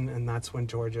election, and that's when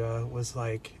Georgia was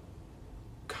like,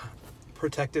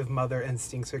 protective mother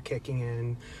instincts are kicking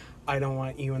in. I don't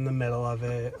want you in the middle of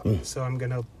it, so I'm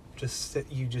gonna just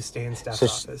stay in Steph's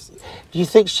office. Do you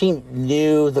think she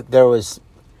knew that there was,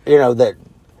 that?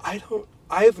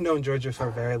 I have known Georgia for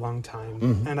a very long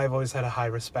time, and I've always had a high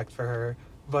respect for her.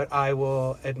 But I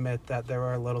will admit that there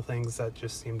are little things that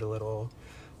just seemed a little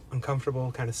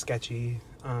uncomfortable, kind of sketchy.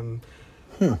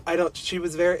 She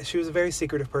was a very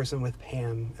secretive person with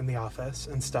Pam in the office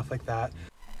and stuff like that.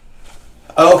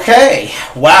 Okay,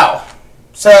 wow.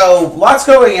 So lots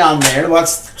going on there.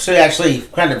 Lots to actually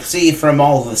kind of see from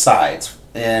all the sides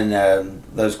in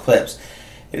those clips.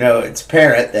 It's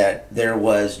apparent that there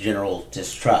was general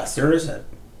distrust. There is a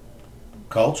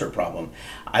culture problem.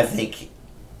 I think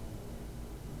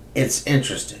it's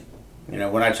interesting.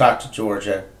 When I talked to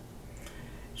Georgia,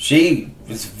 she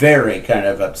was very kind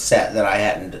of upset that I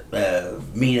hadn't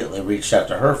immediately reached out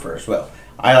to her first. Well,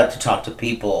 I like to talk to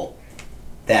people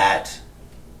that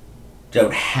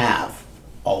don't have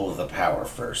all of the power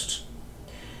first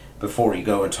before you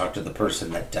go and talk to the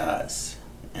person that does.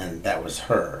 And that was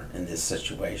her in this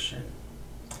situation.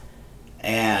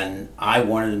 And I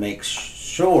wanted to make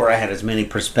sure I had as many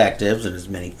perspectives and as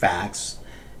many facts,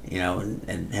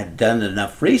 and had done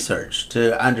enough research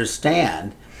to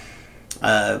understand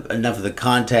enough of the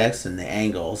context and the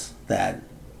angles that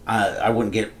I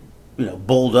wouldn't get,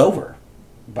 bowled over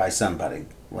by somebody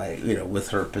like, with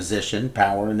her position,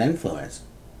 power, and influence,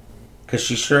 because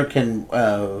she sure can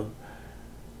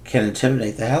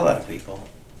intimidate the hell out of people.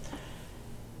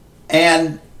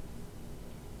 And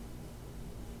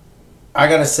I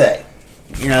gotta say,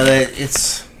 that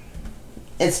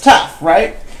it's tough,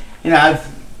 right?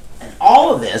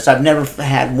 All of this, I've never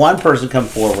had one person come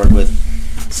forward with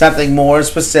something more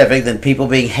specific than people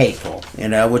being hateful,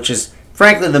 which is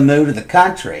frankly the mood of the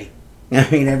country.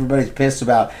 Everybody's pissed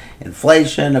about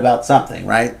inflation, about something,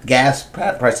 right? Gas,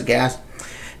 price of gas.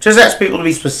 Just ask people to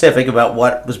be specific about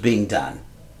what was being done.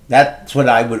 That's what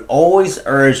I would always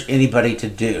urge anybody to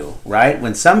do, right?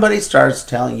 When somebody starts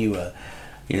telling you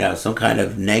some kind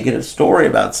of negative story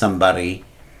about somebody,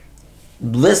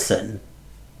 listen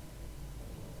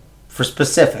for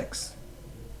specifics.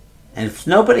 And if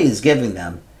nobody is giving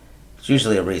them, it's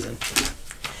usually a reason.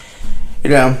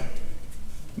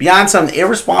 Beyond some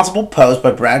irresponsible post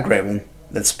by Brad Graven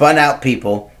that spun out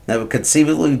people that would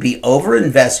conceivably be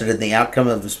over-invested in the outcome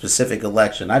of a specific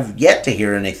election, I've yet to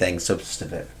hear anything so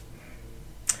specific.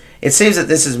 It seems that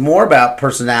this is more about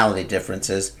personality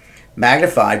differences,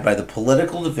 magnified by the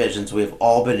political divisions we have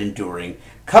all been enduring,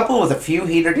 coupled with a few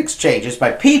heated exchanges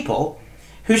by people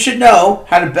who should know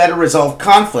how to better resolve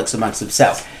conflicts amongst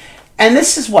themselves. And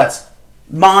this is what's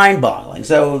mind-boggling.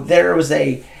 So there was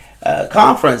a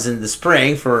conference in the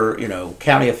spring for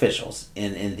county officials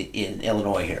in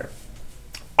Illinois here.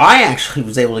 I actually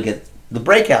was able to get the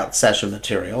breakout session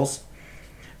materials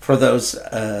for those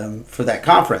for that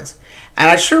conference, and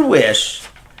I sure wish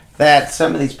that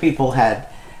some of these people had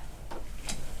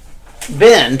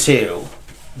been to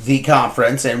the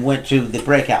conference and went to the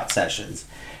breakout sessions,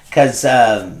 because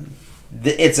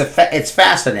it's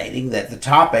fascinating that the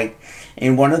topic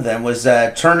in one of them was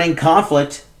turning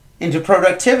conflict into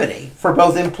productivity for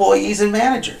both employees and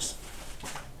managers.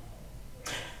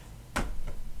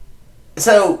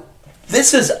 So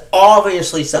this is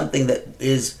obviously something that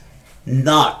is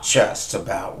not just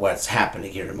about what's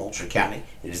happening here in Moultrie County.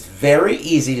 It is very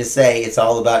easy to say it's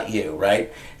all about you,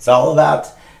 right? It's all about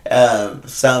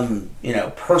some,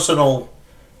 personal,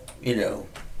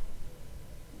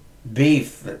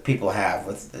 beef that people have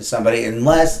with somebody,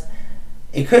 unless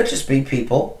it could just be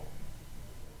people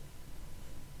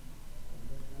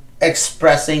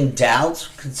expressing doubts,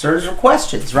 concerns, or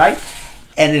questions, right?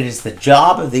 And it is the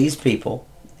job of these people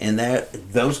in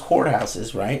those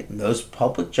courthouses, right? Those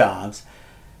public jobs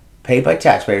paid by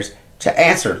taxpayers to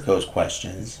answer those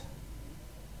questions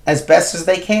as best as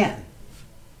they can.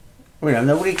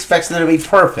 Nobody expects them to be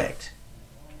perfect.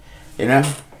 These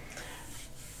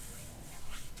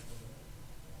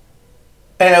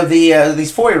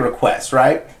FOIA requests,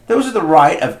 right? Those are the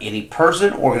right of any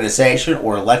person, organization,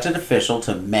 or elected official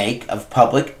to make of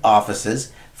public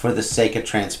offices for the sake of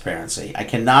transparency. I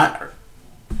cannot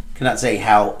say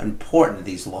how important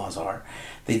these laws are.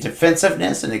 The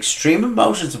defensiveness and extreme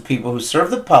emotions of people who serve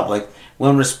the public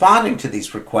when responding to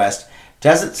these requests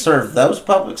doesn't serve those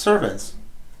public servants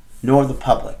nor the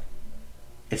public.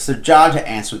 It's their job to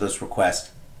answer those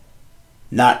requests,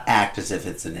 not act as if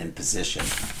it's an imposition.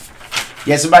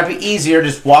 Yes, it might be easier to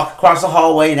just walk across the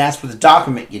hallway and ask for the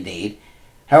document you need.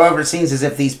 However, it seems as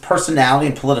if these personality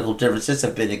and political differences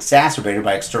have been exacerbated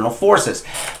by external forces.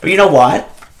 But you know what?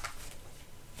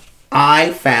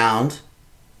 I found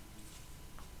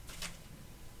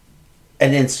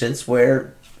an instance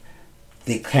where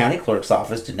the county clerk's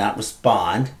office did not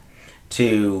respond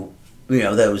to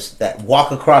those that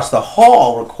walk across the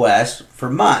hall requests for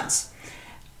months.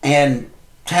 And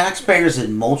taxpayers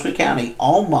in Moultrie County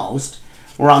almost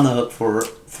were on the hook for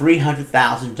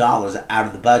 $300,000 out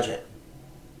of the budget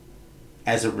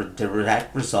as a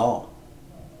direct result.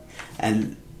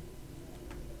 And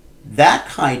that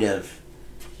kind of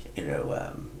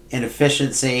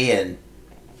inefficiency and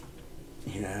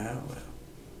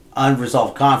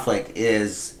unresolved conflict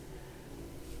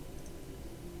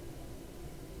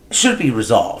should be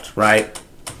resolved, right?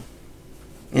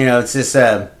 It's this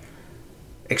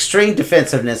extreme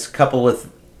defensiveness coupled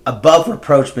with above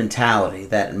reproach mentality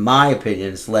that, in my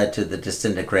opinion, has led to the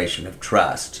disintegration of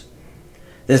trust.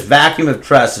 This vacuum of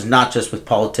trust is not just with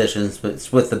politicians, but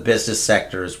it's with the business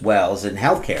sector as well as in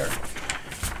healthcare.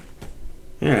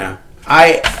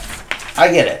 I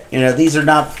get it. These are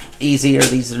not easy or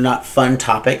these are not fun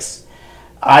topics.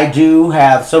 I do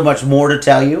have so much more to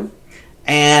tell you,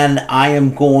 and I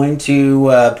am going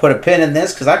to put a pin in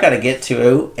this because I got to get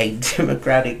to a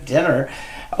Democratic dinner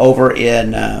over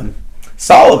in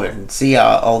Sullivan. See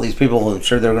all these people. I'm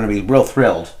sure they're going to be real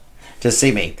thrilled to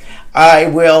see me. I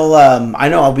will. I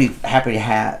know I'll be happy to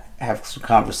have some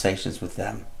conversations with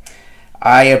them.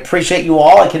 I appreciate you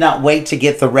all. I cannot wait to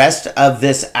get the rest of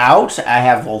this out. I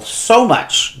have so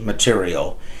much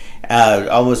material,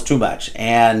 almost too much.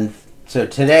 And so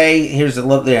today, here's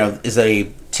is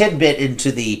a tidbit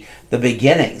into the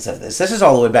beginnings of this. This is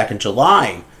all the way back in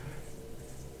July,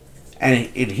 and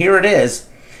here it is.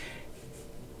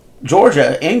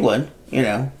 Georgia, England,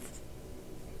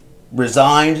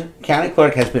 resigned. County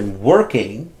clerk has been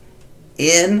working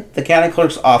in the county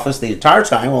clerk's office the entire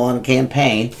time while on a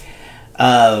campaign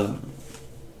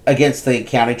against the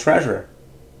county treasurer.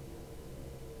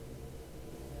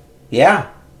 Yeah.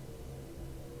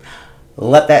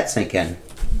 Let that sink in.